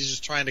 unless he's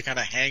just trying to kind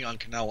of hang on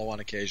Canelo on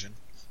occasion.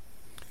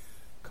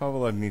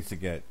 Kovalev needs to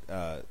get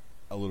a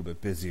little bit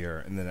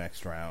busier in the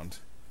next round.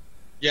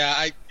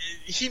 Yeah,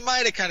 he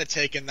might have kind of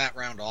taken that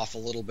round off a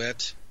little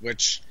bit,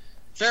 which,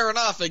 fair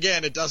enough.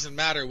 Again, it doesn't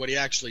matter what he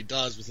actually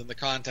does within the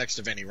context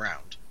of any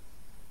round.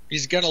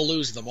 He's going to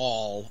lose them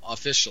all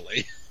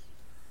officially.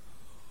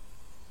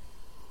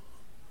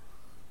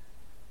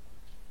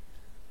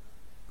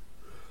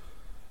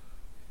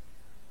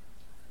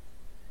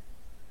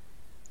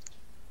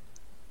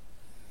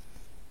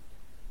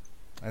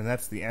 And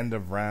that's the end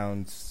of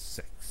round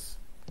 6.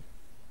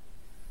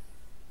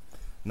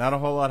 Not a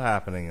whole lot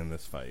happening in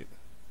this fight.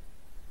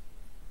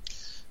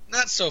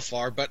 Not so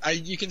far, but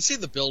you can see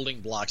the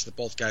building blocks that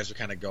both guys are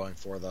kind of going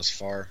for thus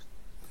far.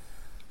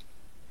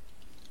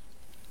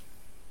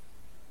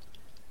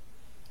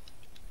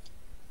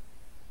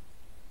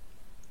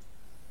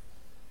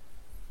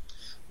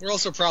 We're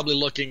also probably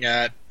looking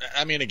at,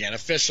 again,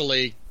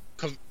 officially,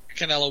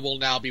 Canelo will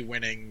now be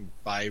winning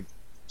by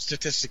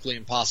statistically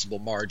impossible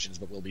margins,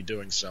 but will be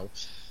doing so.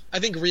 I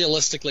think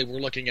realistically we're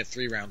looking at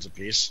 3 rounds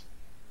apiece.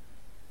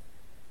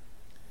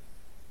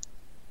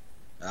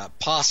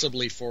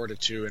 Possibly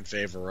 4-2 in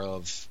favor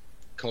of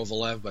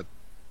Kovalev, but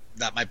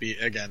that might be,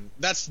 again,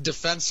 that's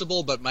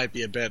defensible, but might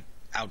be a bit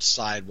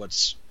outside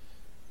what's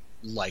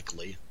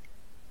likely.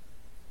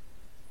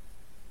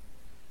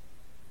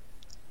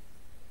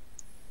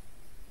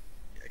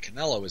 Yeah,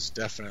 Canelo is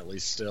definitely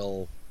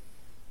still...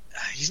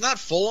 He's not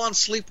full-on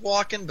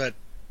sleepwalking, but...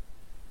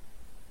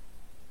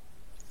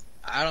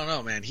 I I don't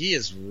know, man.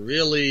 He's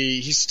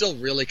still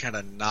really kind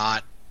of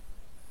not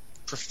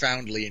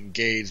profoundly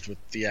engaged with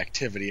the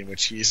activity in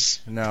which he's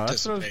No,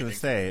 that's what I was going to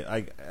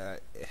say.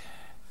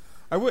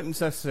 I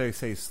wouldn't necessarily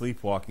say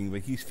sleepwalking,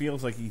 but he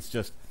feels like he's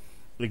just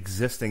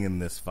existing in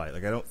this fight.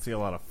 Like, I don't see a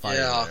lot of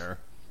fire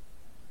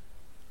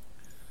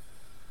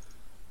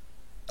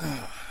there.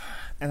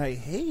 And I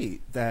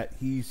hate that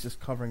he's just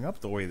covering up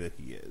the way that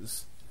he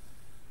is.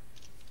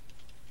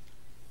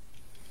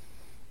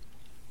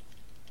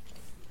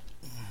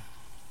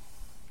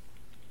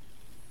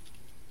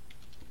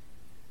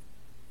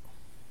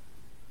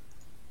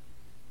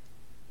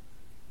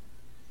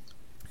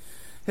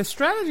 His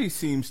strategy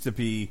seems to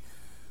be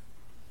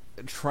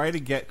try to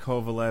get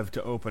Kovalev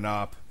to open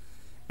up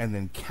and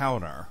then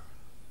counter.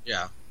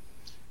 Yeah.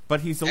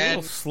 But he's a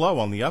little slow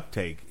on the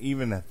uptake,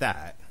 even at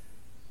that.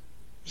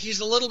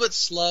 He's a little bit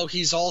slow.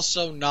 He's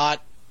also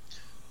not...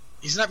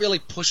 He's not really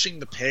pushing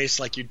the pace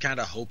like you'd kind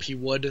of hope he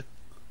would.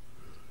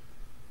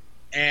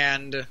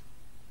 And...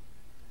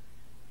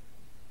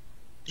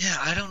 yeah,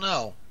 I don't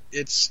know.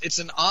 It's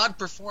an odd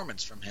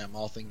performance from him,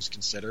 all things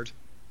considered.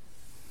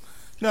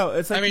 No,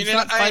 it's like he's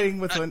not fighting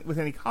with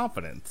any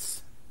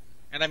confidence.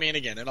 And I mean,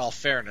 again, in all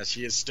fairness,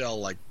 he is still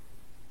like,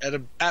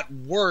 at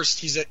worst,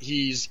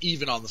 he's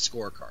even on the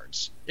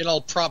scorecards. In all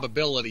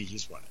probability,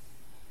 he's winning.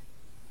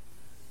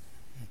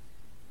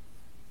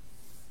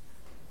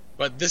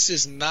 But this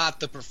is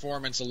not the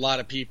performance a lot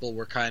of people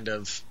were kind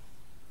of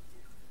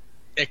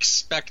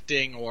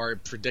expecting or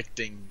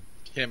predicting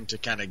him to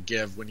kind of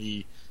give when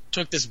he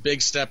took this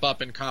big step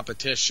up in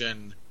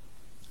competition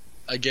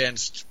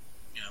against,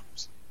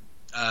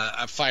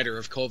 a fighter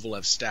of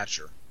Kovalev's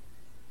stature.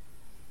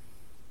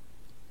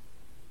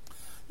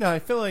 No, I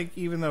feel like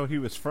even though he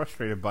was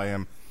frustrated by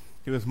him,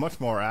 he was much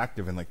more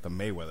active in like the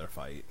Mayweather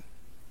fight.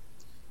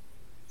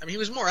 I mean, he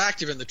was more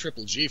active in the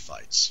Triple G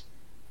fights.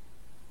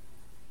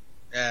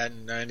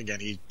 And again,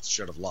 he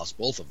should have lost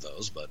both of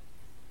those, but...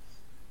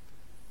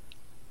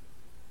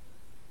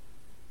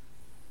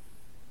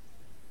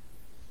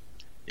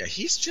 yeah,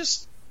 he's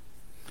just...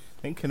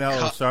 I think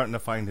Canelo's starting to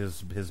find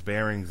his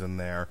bearings in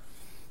there,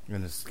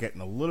 and is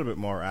getting a little bit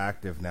more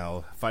active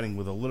now, fighting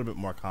with a little bit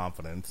more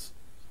confidence.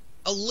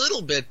 A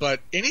little bit, but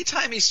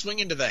anytime he's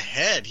swinging to the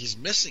head, he's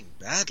missing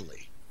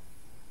badly.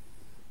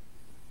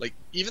 Like,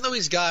 even though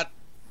he's got,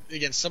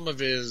 again, some of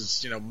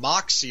his,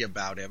 moxie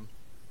about him,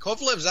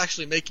 Kovalev's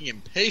actually making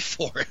him pay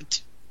for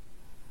it.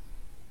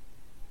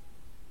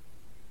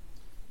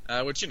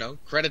 Which,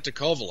 credit to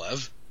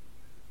Kovalev.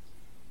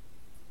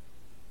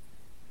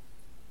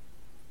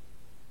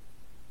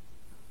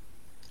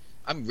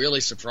 I'm really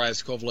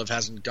surprised Kovalev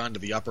hasn't gone to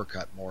the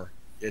uppercut more.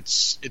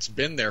 It's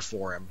been there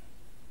for him.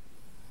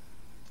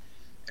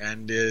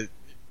 And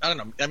I don't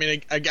know. I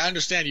mean, I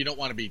understand you don't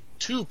want to be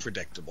too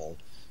predictable,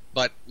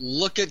 but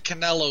look at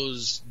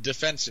Canelo's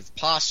defensive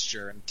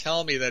posture and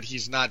tell me that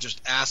he's not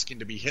just asking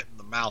to be hit in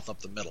the mouth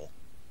up the middle.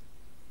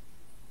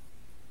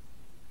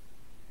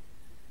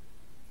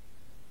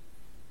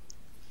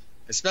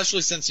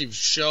 Especially since you've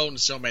shown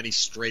so many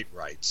straight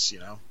rights,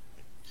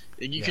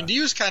 You can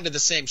use kind of the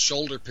same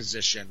shoulder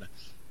position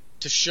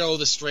to show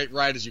the straight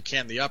right as you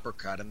can the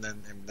uppercut, and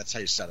that's how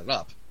you set it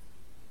up.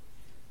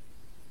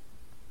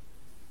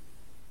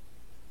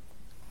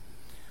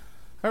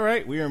 All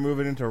right, we are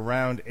moving into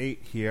round 8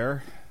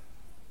 here.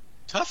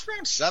 Tough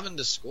round 7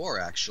 to score,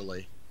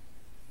 actually.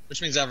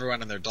 Which means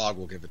everyone and their dog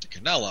will give it to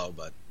Canelo,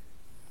 but...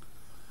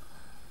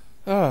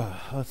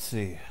 let's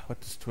see.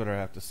 What does Twitter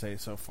have to say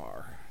so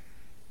far?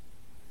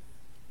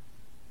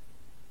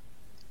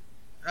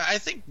 I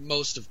think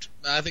most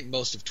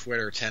of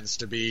Twitter tends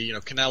to be,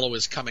 Canelo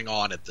is coming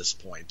on at this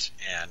point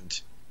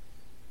and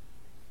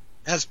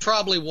has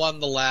probably won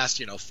the last,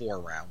 4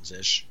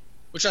 rounds-ish,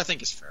 which I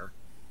think is fair.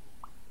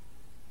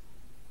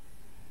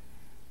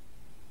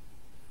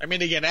 I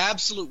mean, again,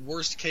 absolute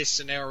worst-case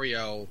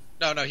scenario...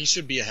 No, he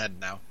should be ahead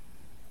now.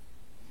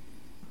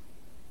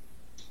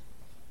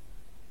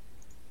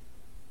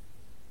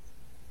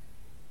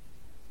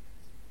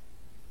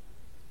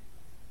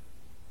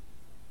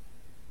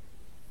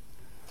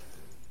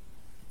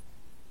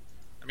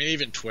 I mean,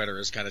 even Twitter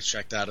is kind of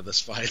checked out of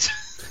this fight.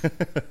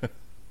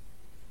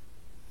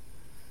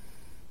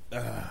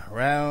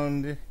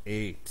 Round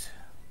 8.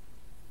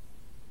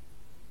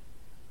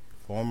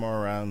 4 more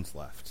rounds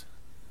left.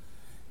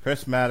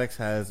 Chris Maddox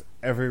has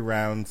every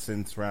round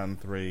since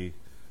round 3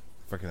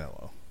 for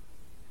Canelo.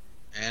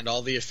 And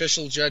all the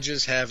official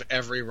judges have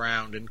every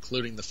round,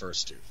 including the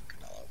first 2 for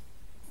Canelo.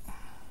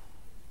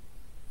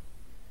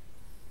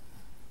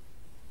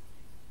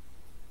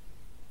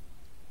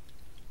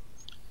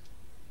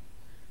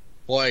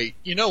 Boy,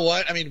 you know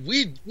what? I mean,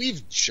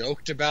 we've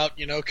joked about,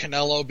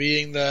 Canelo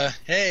being the,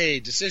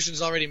 hey,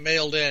 decision's already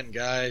mailed in,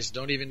 guys,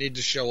 don't even need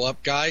to show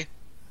up guy.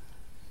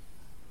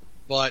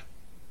 But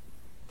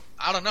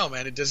I don't know,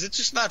 man. Does it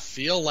just not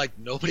feel like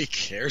nobody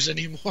cares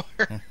anymore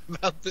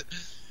about the...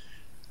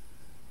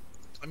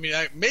 I mean,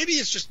 maybe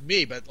it's just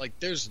me, but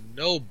there's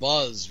no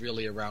buzz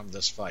really around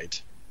this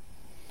fight.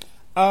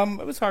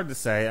 It was hard to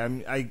say. I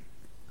mean,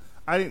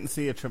 I didn't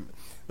see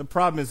the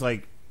problem is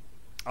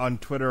on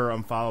Twitter,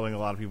 I'm following a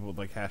lot of people with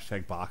like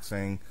hashtag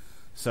boxing,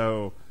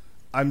 so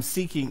I'm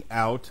seeking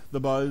out the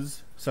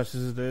buzz, such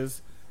as it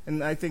is,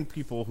 and I think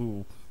people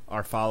who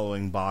are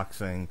following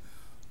boxing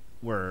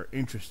were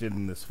interested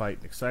in this fight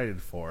and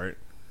excited for it.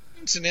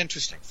 It's an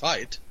interesting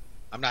fight.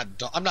 I'm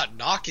not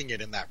knocking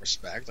it in that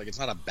respect. Like, it's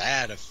not a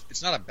bad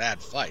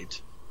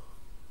fight.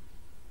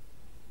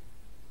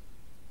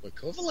 But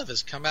Kovalev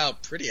has come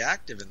out pretty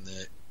active in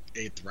the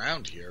 8th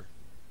round here.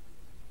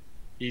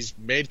 He's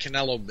made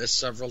Canelo miss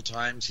several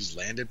times. He's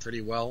landed pretty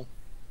well.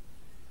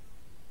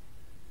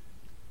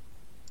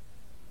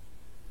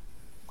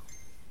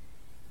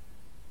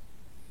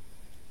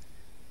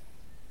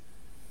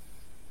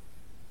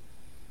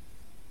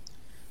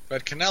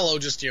 But Canelo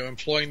just,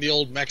 employing the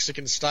old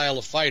Mexican style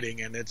of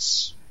fighting, and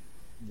it's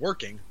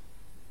working.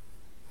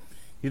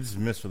 He just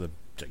missed with a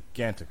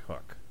gigantic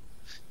hook.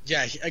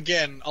 Yeah,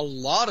 again, a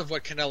lot of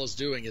what Canelo's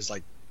doing is,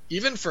 like,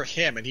 even for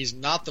him, and he's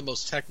not the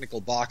most technical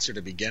boxer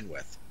to begin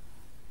with,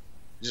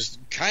 just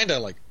kind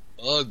of, like,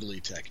 ugly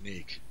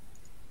technique.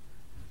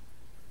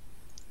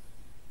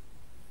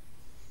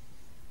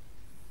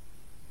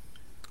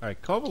 All right,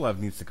 Kovalev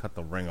needs to cut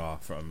the ring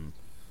off from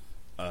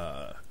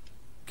Canelo.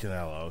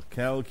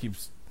 Canelo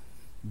keeps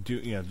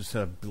just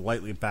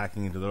lightly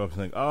backing into the ropes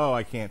and like, oh,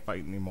 I can't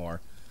fight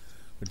anymore,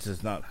 which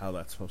is not how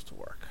that's supposed to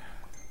work.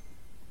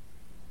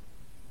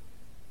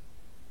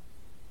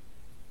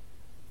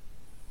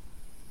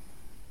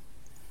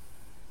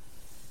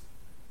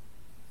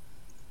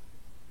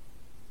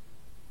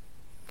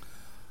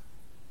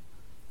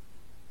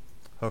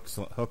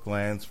 Hook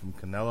lands from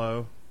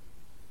Canelo.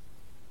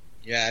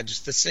 Yeah,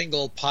 just the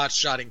single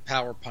pot-shotting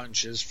power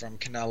punches from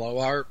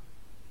Canelo are,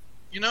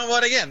 you know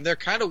what, again, they're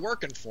kind of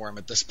working for him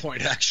at this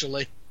point,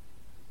 actually.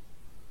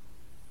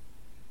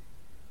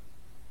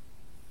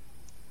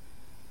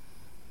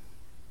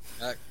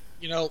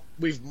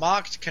 We've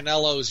mocked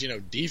Canelo's,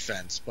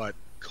 defense, but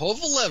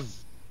Kovalev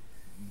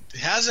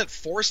hasn't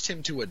forced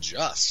him to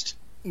adjust.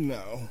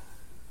 No.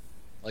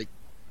 Like,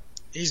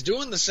 he's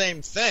doing the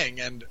same thing,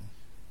 and,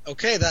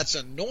 okay, that's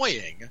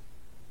annoying,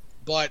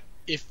 but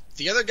if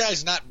the other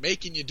guy's not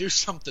making you do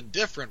something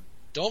different,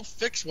 don't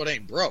fix what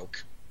ain't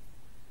broke.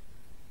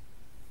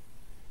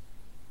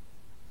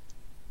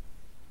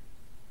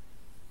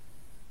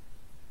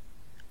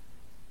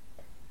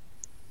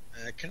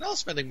 Canelo's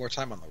spending more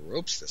time on the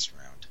ropes this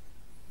round.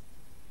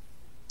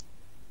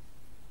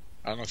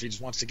 I don't know if he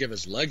just wants to give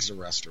his legs a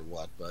rest or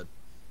what, but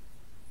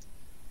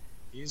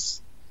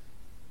he's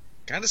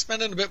kind of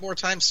spending a bit more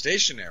time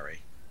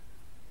stationary.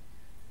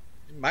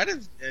 He might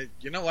have,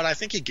 I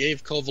think he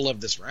gave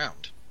Kovalev this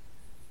round.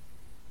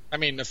 I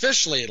mean,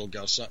 officially it'll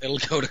go to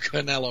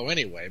Canelo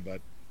anyway,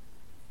 but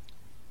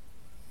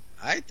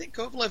I think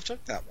Kovalev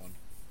took that one.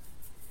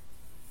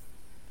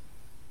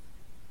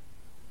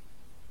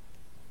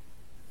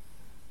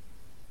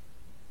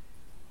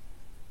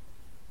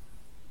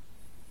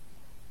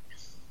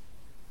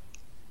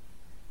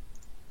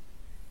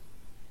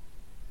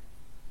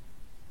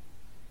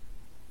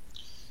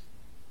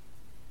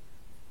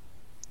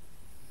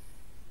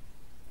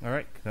 All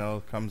right,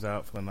 Canelo comes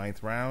out for the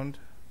 9th round.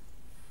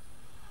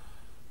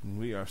 And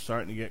we are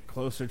starting to get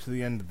closer to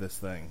the end of this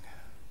thing.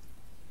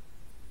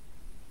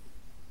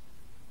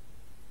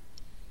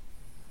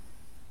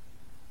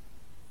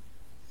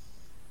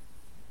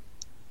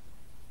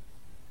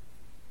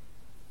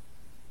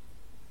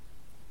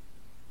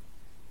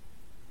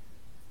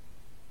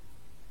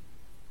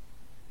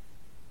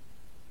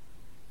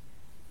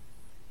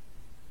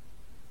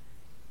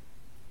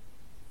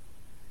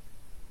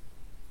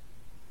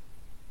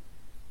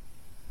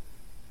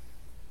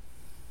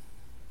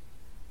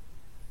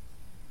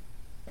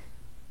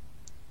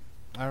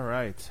 All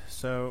right,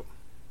 so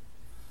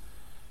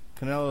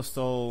Canelo's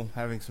still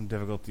having some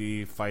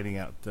difficulty fighting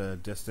out the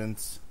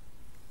distance.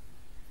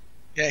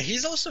 Yeah,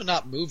 he's also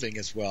not moving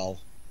as well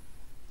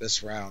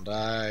this round.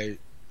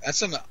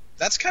 That's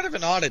kind of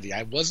an oddity.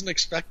 I wasn't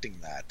expecting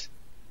that.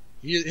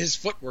 His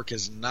footwork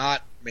is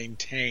not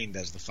maintained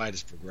as the fight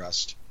has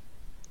progressed.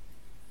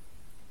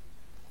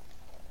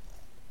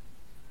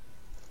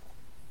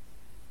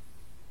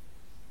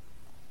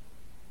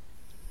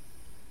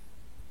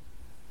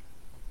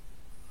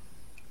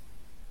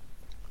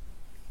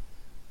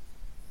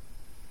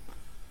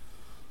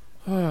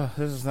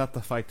 This is not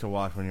the fight to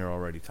watch when you're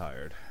already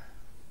tired.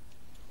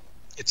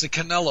 It's a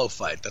Canelo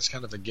fight. That's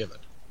kind of a given.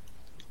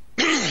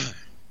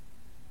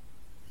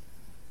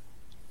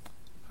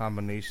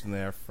 Combination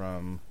there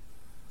from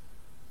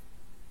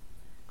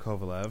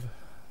Kovalev.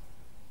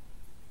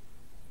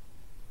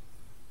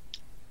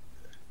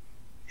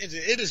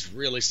 It is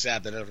really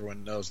sad that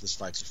everyone knows this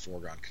fight's a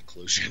foregone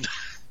conclusion.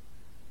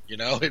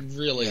 It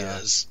really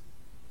is.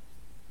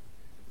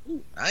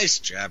 Ooh, nice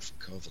jab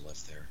from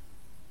Kovalev there.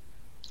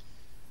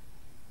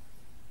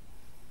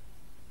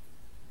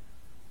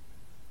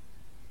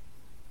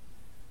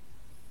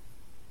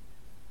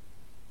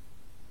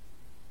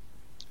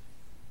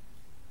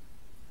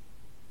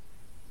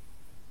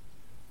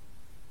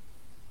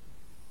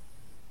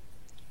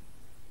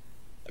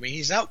 I mean,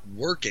 he's out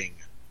working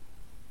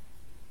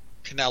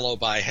Canelo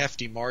by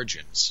hefty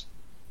margins.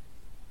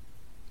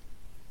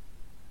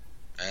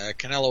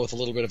 Canelo with a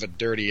little bit of a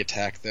dirty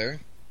attack there,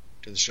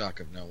 to the shock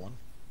of no one.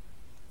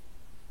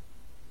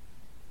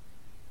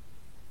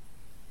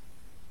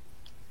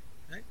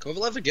 Right,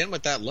 Kovalev again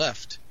with that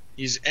left.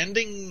 He's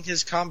ending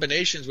his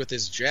combinations with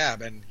his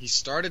jab, and he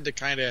started to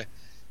kind of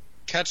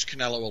catch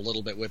Canelo a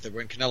little bit with it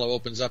when Canelo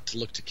opens up to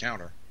look to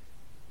counter.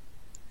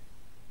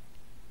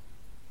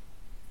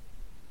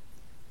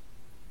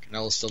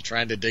 Canelo's still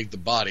trying to dig the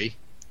body.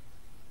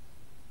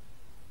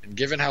 And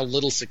given how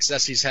little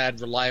success he's had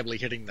reliably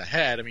hitting the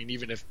head, I mean,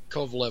 even if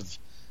Kovalev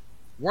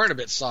weren't a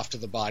bit soft to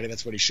the body,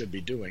 that's what he should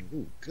be doing.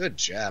 Ooh, good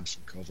jabs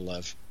from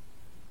Kovalev.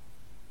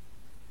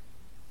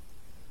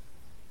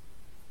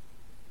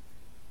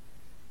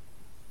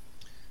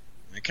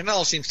 And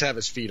Canelo seems to have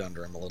his feet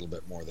under him a little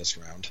bit more this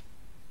round.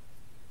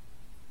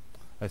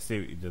 I see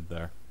what you did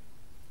there.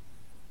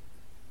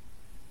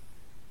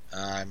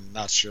 I'm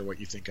not sure what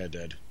you think I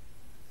did.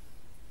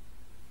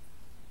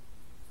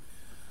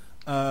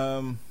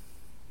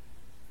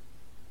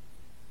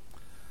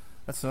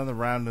 That's another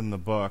round in the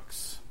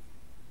books.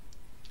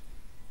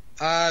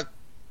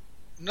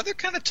 Another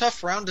kind of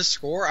tough round to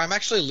score. I'm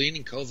actually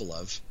leaning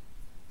Kovalev.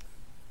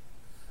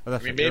 Oh, I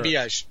mean, maybe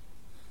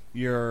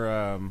You're,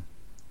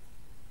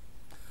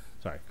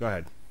 sorry, go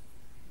ahead.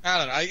 I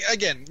don't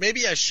know.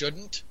 Maybe I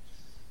shouldn't.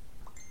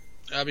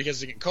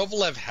 Because again,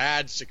 Kovalev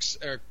had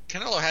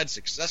Canelo had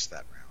success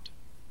that round.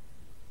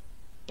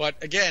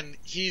 But again,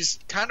 he's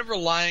kind of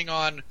relying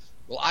on,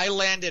 well, I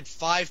landed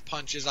 5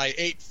 punches, I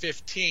ate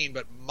 15,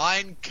 but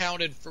mine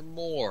counted for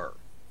more.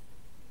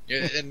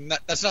 And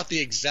that's not the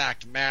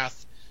exact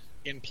math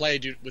in play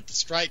with the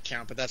strike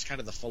count, but that's kind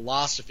of the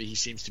philosophy he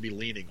seems to be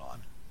leaning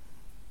on.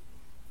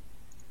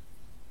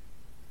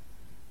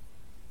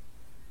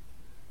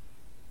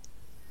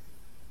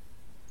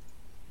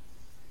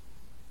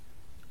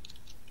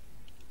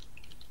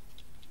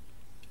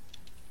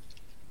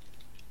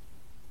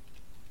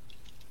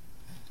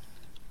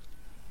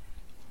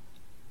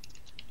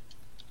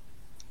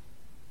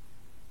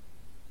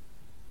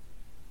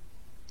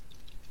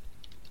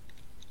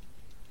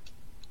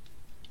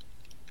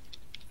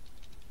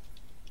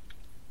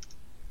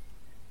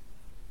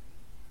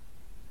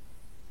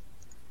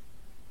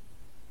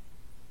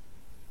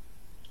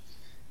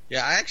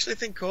 Yeah, I actually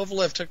think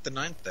Kovalev took the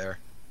 9th there.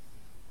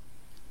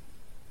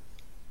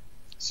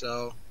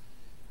 So,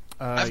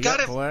 I've got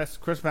it.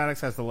 Chris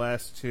Mannix has the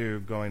last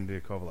 2 going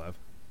to Kovalev.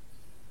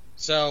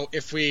 So,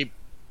 if we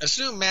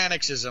assume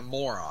Mannix is a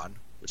moron,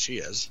 which he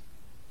is,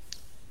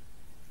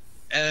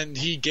 and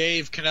he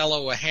gave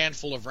Canelo a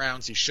handful of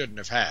rounds he shouldn't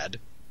have had,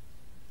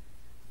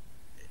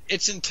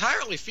 it's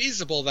entirely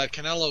feasible that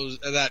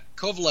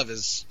Kovalev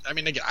is. I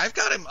mean, again, I've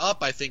got him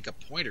up, I think, a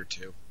point or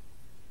 2.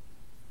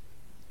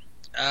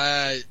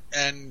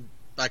 And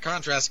by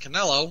contrast,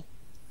 Canelo,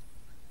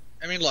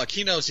 I mean, look,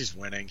 he knows he's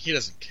winning. He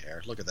doesn't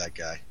care. Look at that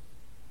guy.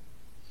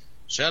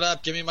 Shut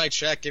up, give me my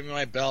check, give me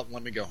my belt, and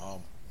let me go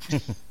home. He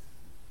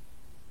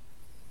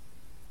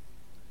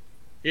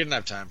didn't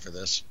have time for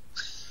this.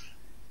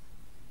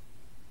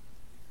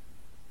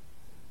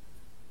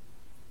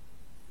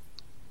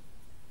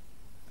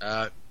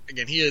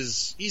 Again,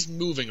 he's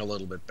moving a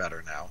little bit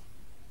better now.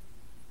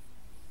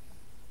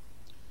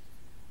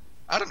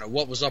 I don't know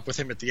what was up with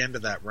him at the end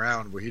of that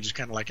round where he just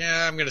kind of like,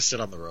 I'm going to sit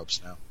on the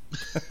ropes now.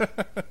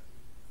 I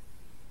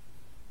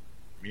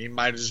mean, he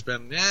might have just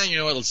been, you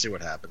know what, let's see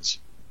what happens.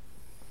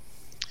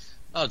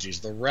 Oh,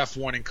 geez, the ref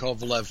warning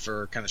Kovalev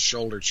for kind of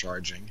shoulder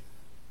charging.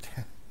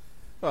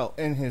 Well,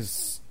 in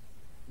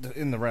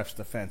the ref's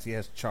defense, he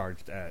has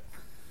charged at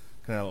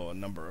Canelo a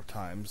number of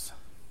times.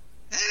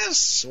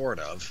 Sort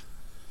of.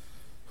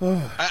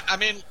 I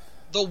mean,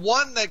 the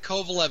one that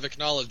Kovalev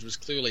acknowledged was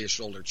clearly a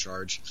shoulder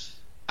charge.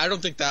 I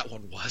don't think that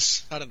one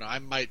was. I don't know. I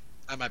might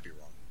be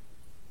wrong.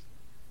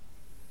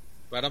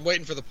 But I'm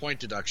waiting for the point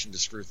deduction to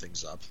screw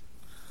things up.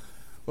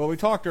 Well, we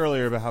talked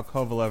earlier about how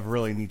Kovalev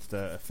really needs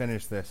to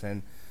finish this,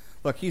 and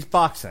look, he's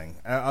boxing.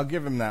 I'll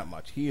give him that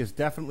much. He is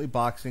definitely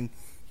boxing.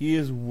 He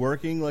is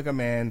working like a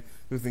man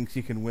who thinks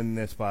he can win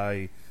this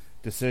by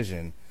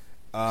decision.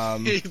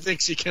 He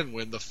thinks he can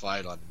win the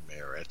fight on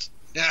merit.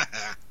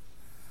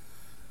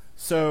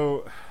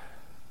 So,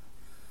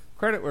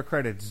 credit where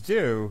credit's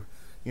due.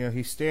 You know,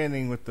 he's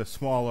standing with the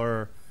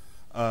smaller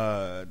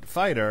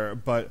fighter,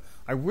 but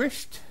I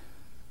wish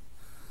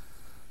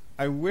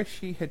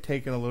he had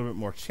taken a little bit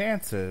more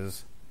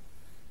chances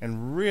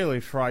and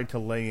really tried to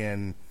lay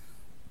in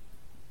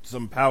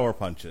some power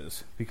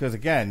punches. Because,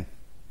 again,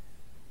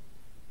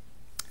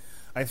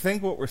 I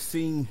think what we're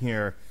seeing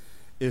here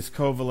is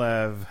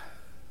Kovalev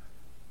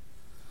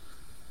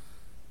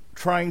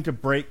trying to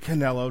break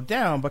Canelo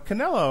down. But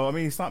Canelo, I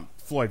mean, he's not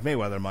Floyd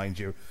Mayweather, mind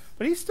you,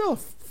 but he's still a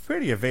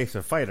pretty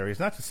evasive fighter. He's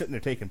not just sitting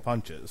there taking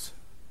punches.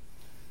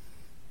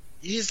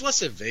 He's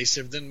less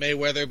evasive than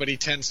Mayweather, but he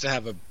tends to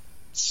have a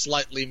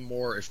slightly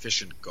more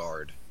efficient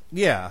guard.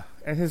 Yeah,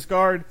 and his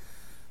guard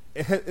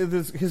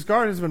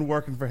has been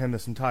working for him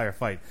this entire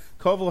fight.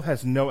 Kovalev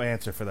has no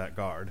answer for that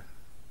guard.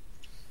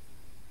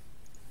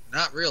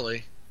 Not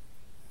really.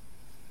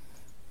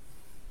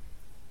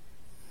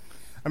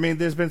 I mean,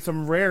 there's been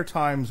some rare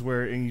times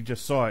where, and you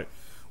just saw it,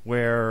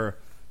 where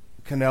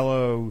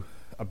Canelo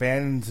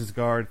abandons his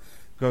guard,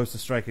 goes to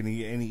strike, and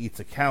he eats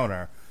a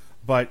counter.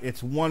 But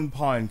it's one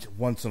punch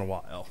once in a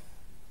while.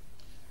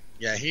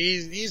 Yeah,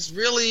 he's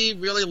really,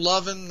 really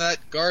loving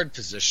that guard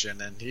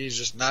position, and he's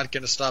just not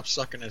going to stop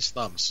sucking his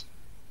thumbs.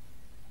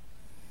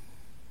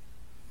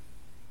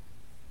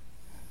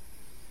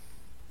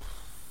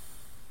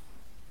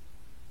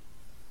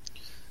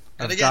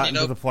 I've gotten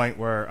to the point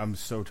where I'm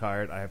so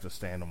tired I have to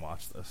stand and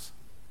watch this.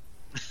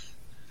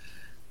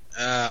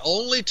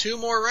 Only 2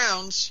 more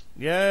rounds.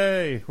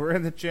 Yay! We're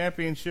in the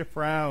championship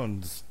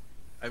rounds.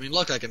 I mean,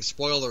 look, I can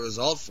spoil the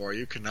result for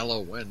you.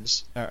 Canelo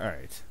wins. All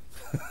right.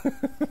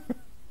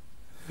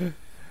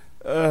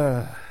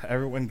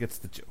 Everyone gets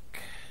the joke.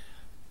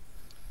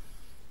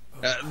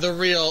 The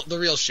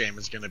real shame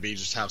is going to be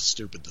just how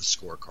stupid the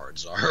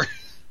scorecards are.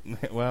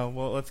 Well,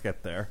 let's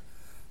get there.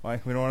 We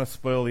don't want to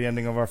spoil the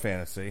ending of our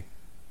fantasy.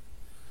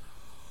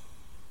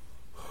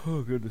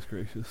 Oh, goodness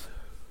gracious.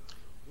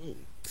 Ooh.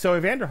 So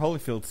Evander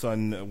Holyfield's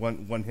son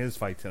won his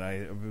fight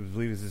tonight. I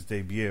believe it was his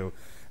debut.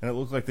 And it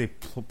looked like they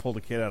pulled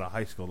a kid out of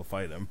high school to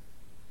fight him.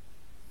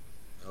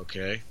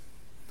 Okay.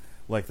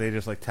 Like they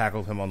just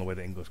tackled him on the way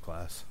to English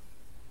class.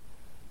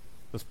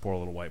 This poor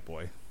little white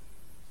boy.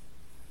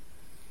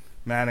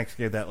 Mannix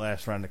gave that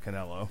last round to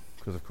Canelo,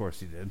 because of course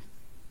he did.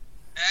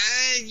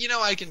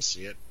 I can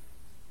see it.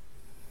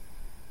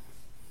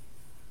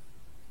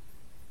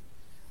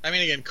 I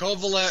mean, again,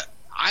 Kovalev...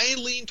 I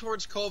lean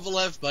towards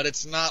Kovalev, but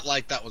it's not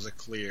like that was a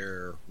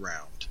clear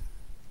round.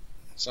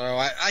 So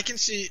I can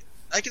see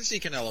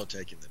Canelo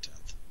taking the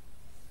 10th.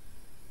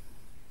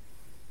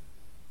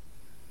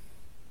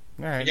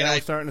 All right, again, now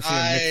we're starting to see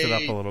him mix it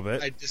up a little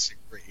bit. I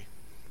disagree.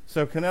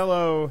 So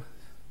Canelo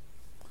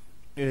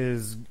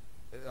is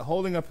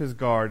holding up his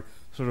guard,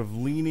 sort of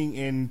leaning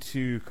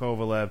into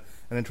Kovalev,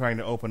 and then trying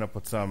to open up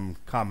with some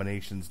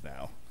combinations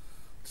now.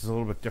 This is a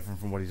little bit different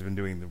from what he's been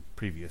doing the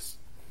previous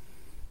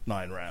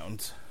 9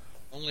 rounds.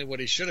 Only what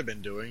he should have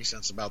been doing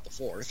since about the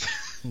 4th.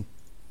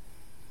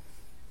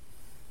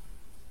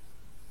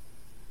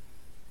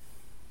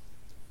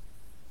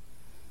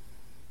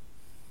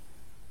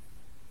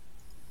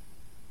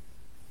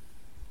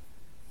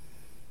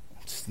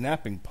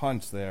 Snapping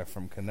punch there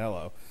from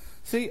Canelo.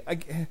 See,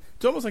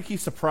 it's almost like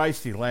he's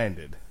surprised he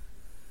landed.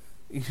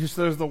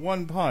 There's the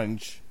one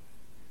punch,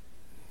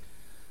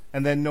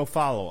 and then no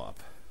follow-up.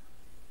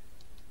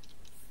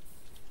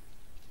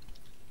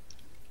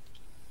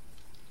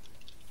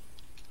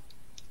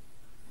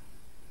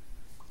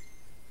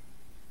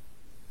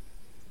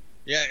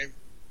 Yeah,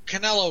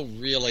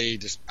 Canelo really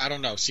just, I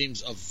don't know,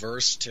 seems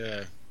averse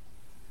to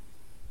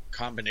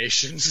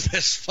combinations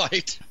this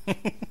fight.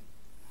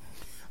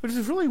 Which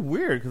is really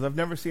weird, because I've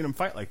never seen him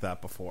fight like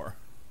that before.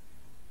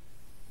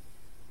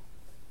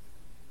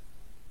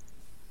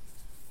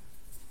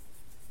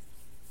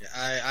 Yeah,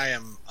 I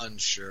am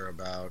unsure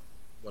about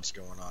what's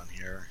going on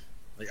here.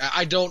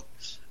 I don't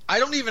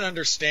even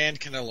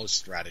understand Canelo's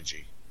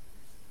strategy.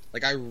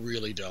 I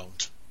really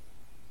don't.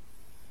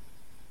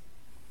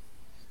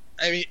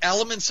 I mean,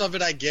 elements of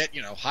it I get,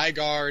 high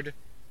guard,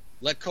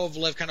 let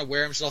Kovalev kind of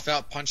wear himself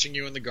out, punching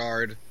you in the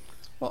guard.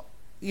 Well,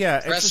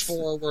 yeah. Press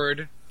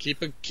forward,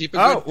 keep a good pace.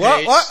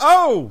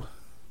 Oh!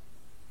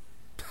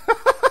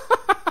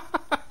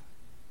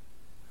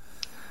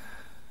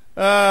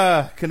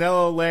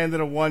 Canelo landed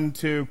a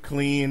 1-2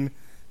 clean,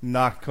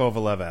 knocked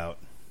Kovalev out.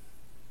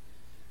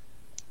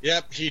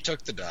 Yep, he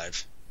took the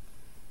dive.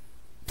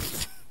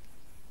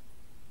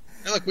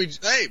 And look,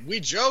 we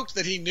joked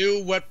that he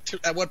knew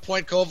at what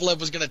point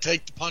Kovalev was going to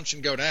take the punch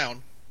and go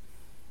down.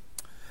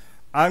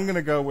 I'm going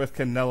to go with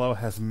Canelo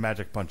has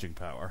magic punching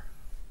power.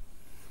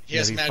 He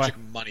has magic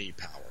money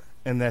power.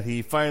 And that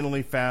he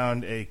finally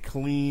found a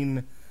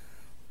clean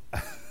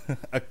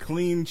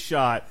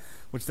shot,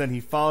 which then he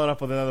followed up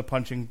with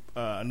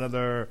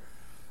another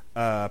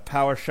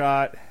power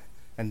shot,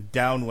 and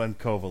down went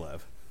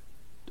Kovalev.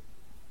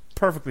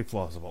 Perfectly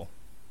plausible.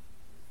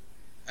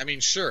 I mean,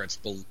 sure, it's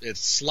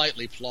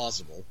slightly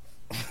plausible.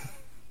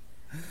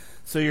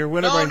 So your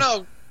winner...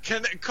 No.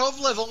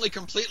 Kovalev only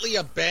completely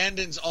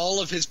abandons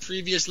all of his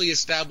previously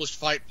established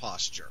fight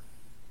posture.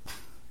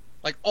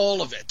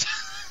 All of it.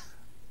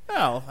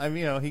 Well, I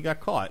mean, he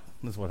got caught,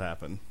 is what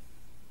happened.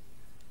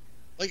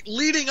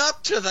 Leading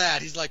up to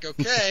that, he's like,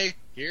 okay,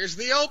 here's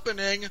the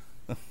opening.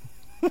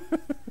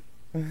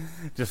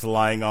 Just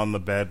lying on the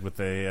bed with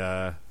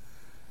a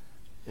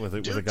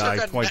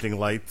guy pointing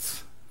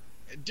lights.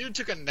 Dude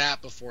took a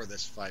nap before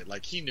this fight.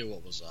 He knew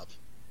what was up.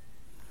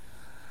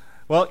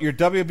 Well, your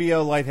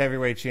WBO light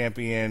heavyweight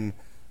champion,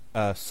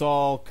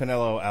 Saul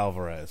Canelo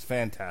Alvarez.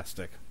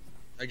 Fantastic.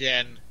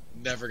 Again,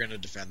 never going to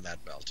defend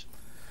that belt.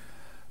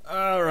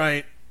 All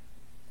right.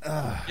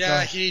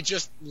 He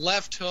just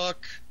left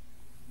hook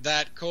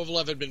that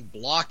Kovalev had been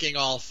blocking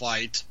all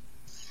fight.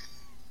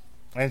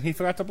 And he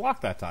forgot to block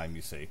that time,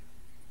 you see.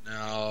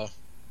 No.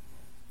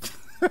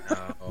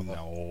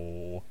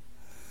 No.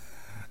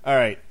 All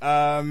right.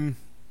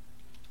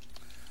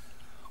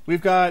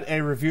 We've got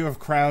a review of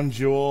Crown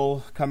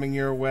Jewel coming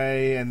your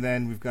way, and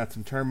then we've got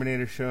some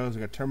Terminator shows.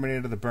 We've got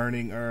Terminator The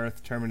Burning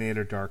Earth,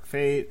 Terminator Dark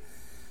Fate.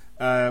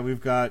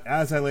 We've got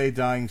As I Lay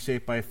Dying,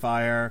 Shaped by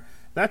Fire.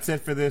 That's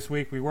it for this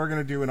week. We were going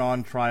to do an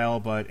on-trial,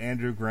 but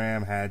Andrew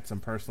Graham had some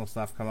personal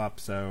stuff come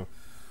up, so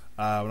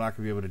we're not going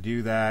to be able to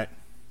do that.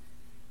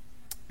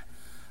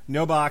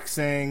 No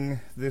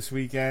boxing this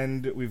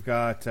weekend. We've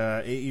got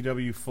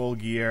AEW Full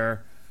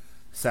Gear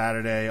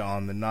Saturday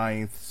on the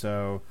 9th,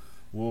 so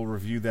we'll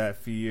review that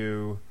for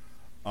you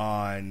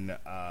on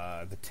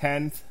the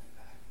 10th.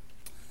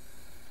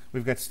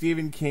 We've got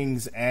Stephen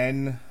King's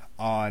N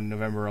on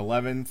November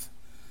 11th.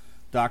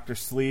 Dr.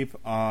 Sleep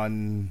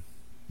on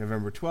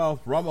November 12th.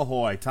 Rum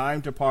Ahoy,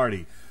 time to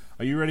party.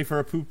 Are you ready for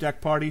a poop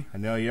deck party? I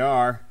know you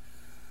are.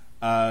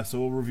 So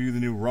we'll review the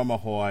new Rum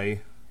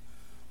Ahoy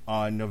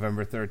on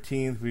November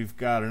 13th. We've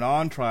got an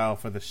on-trial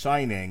for The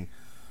Shining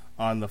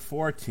on the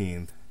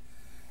 14th.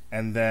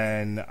 And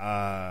then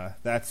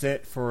that's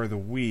it for the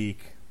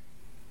week,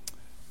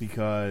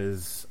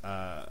 because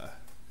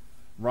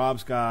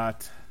Rob's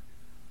got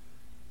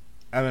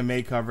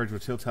MMA coverage,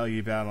 which he'll tell you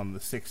about on the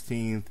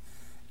 16th.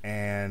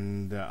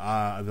 And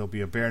there'll be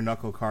a bare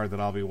knuckle card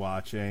that I'll be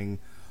watching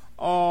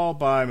all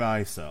by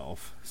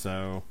myself.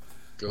 So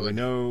there'll be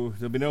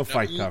no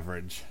fight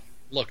coverage.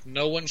 Look,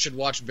 no one should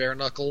watch bare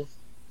knuckle.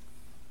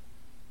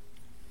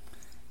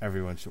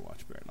 Everyone should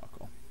watch bare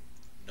knuckle.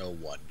 No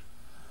one.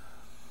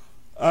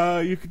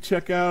 You can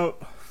check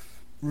out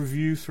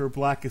reviews for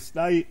Blackest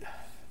Night,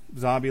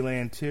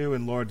 Zombieland 2,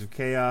 and Lords of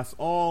Chaos,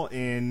 all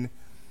in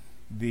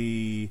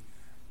the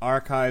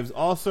archives.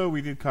 Also,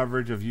 we did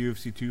coverage of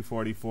UFC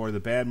 244, the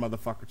Bad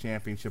Motherfucker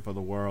Championship of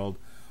the World,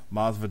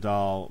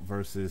 Masvidal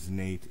versus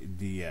Nate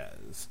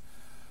Diaz.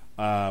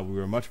 We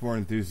were much more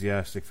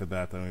enthusiastic for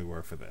that than we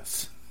were for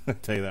this. I'll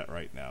tell you that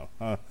right now.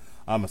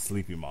 I'm a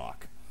sleepy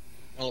mock.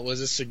 Well, it was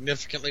a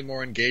significantly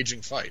more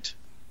engaging fight.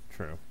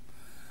 True.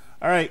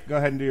 All right, go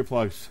ahead and do your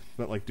plugs,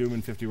 but do them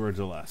in 50 words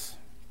or less.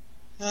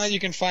 You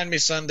can find me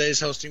Sundays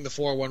hosting the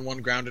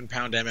 411 Ground and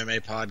Pound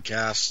MMA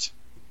podcast.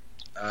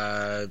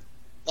 A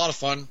lot of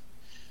fun.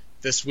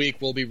 This week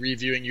we'll be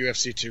reviewing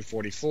UFC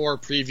 244,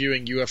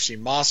 previewing UFC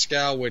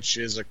Moscow, which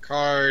is a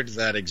card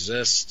that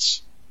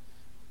exists.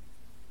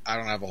 I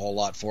don't have a whole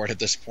lot for it at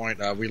this point.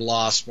 We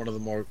lost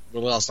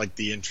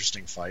the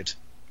interesting fight.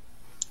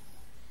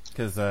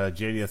 Because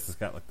JDS has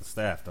got the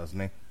staff, doesn't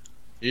he?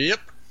 Yep.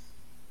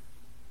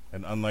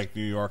 And unlike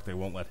New York, they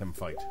won't let him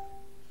fight.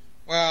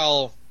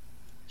 Well,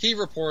 he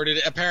reported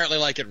apparently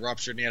it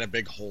ruptured and he had a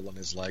big hole in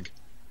his leg.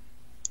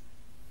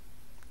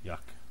 Yuck.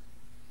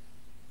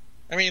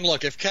 I mean,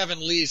 look, if Kevin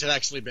Lee's had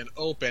actually been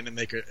open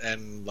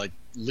and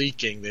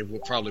leaking, they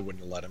probably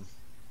wouldn't have let him.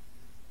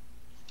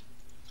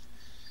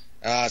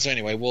 So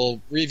anyway,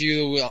 we'll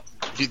review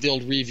the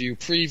old review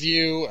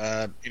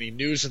preview, any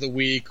news of the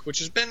week, which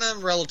has been a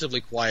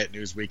relatively quiet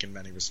news week in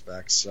many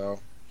respects.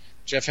 So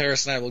Jeff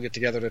Harris and I will get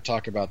together to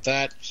talk about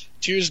that.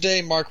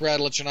 Tuesday, Mark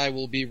Radulich and I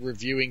will be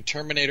reviewing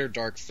Terminator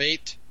Dark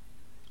Fate.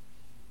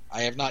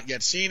 I have not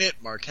yet seen it.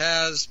 Mark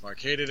has. Mark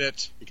hated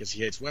it because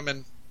he hates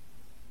women.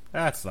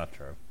 That's not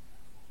true.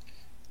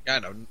 I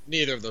know.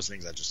 Neither of those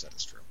things I just said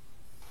is true.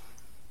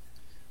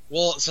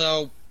 Well,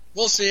 so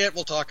we'll see it.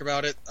 We'll talk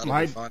about it. That'll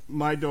be fun.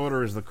 My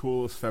daughter is the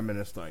coolest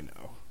feminist I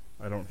know.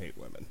 I don't hate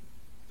women.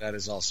 That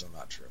is also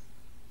not true.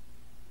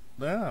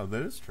 No,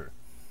 that is true.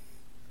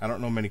 I don't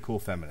know many cool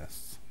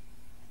feminists.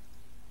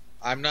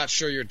 I'm not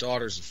sure your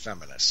daughter's a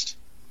feminist.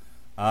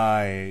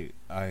 I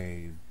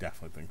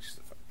definitely think she's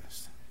a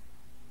feminist.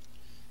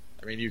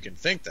 I mean, you can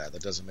think that.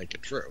 That doesn't make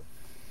it true.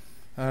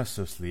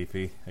 So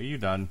sleepy. Are you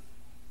done?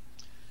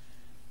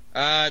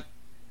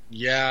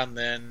 Yeah, and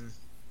then...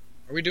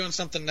 Are we doing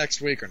something next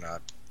week or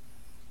not?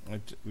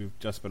 We've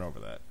just been over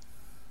that.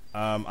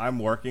 I'm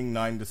working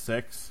 9 to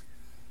 6,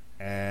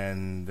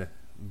 and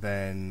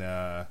then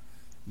I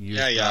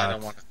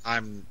don't want.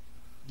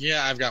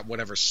 I've got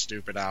whatever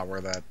stupid hour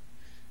that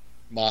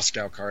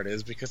Moscow card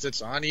is because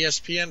it's on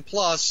ESPN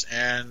Plus,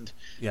 and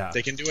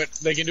they can do it.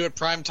 They can do it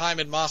prime time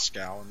in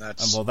Moscow, and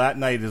that's well. That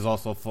night is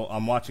also full.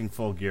 I'm watching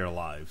Full Gear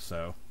live,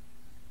 so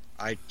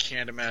I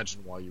can't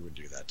imagine why you would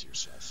do that to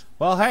yourself.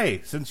 Well,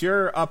 hey, since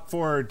you're up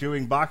for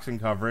doing boxing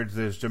coverage,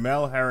 there's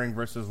Jamel Herring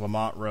versus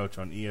Lamont Roach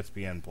on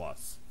ESPN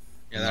Plus.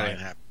 Yeah, that ain't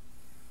happening.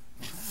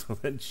 So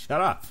then shut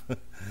up.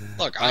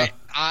 Look, I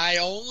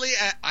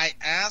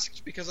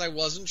asked because I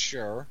wasn't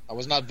sure. I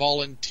was not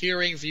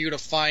volunteering for you to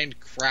find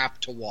crap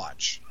to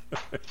watch.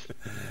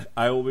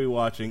 I will be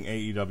watching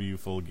AEW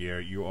Full Gear.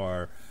 You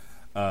are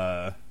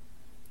the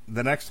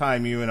next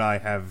time you and I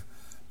have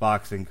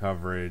boxing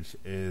coverage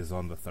is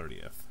on the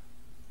 30th.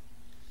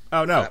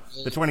 Oh no,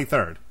 the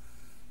 23rd.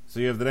 So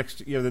you have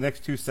the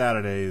next 2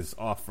 Saturdays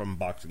off from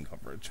boxing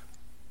coverage.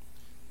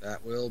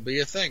 That will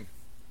be a thing.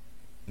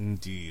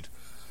 Indeed.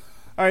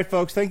 All right,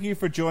 folks, thank you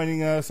for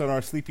joining us on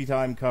our sleepy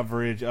time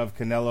coverage of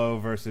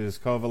Canelo versus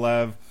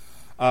Kovalev.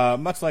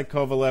 Much like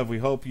Kovalev, we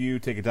hope you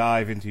take a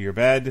dive into your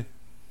bed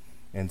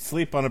and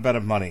sleep on a bed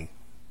of money.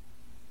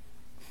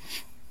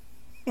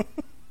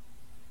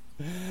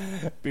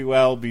 Be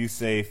well, be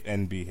safe,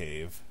 and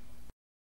behave.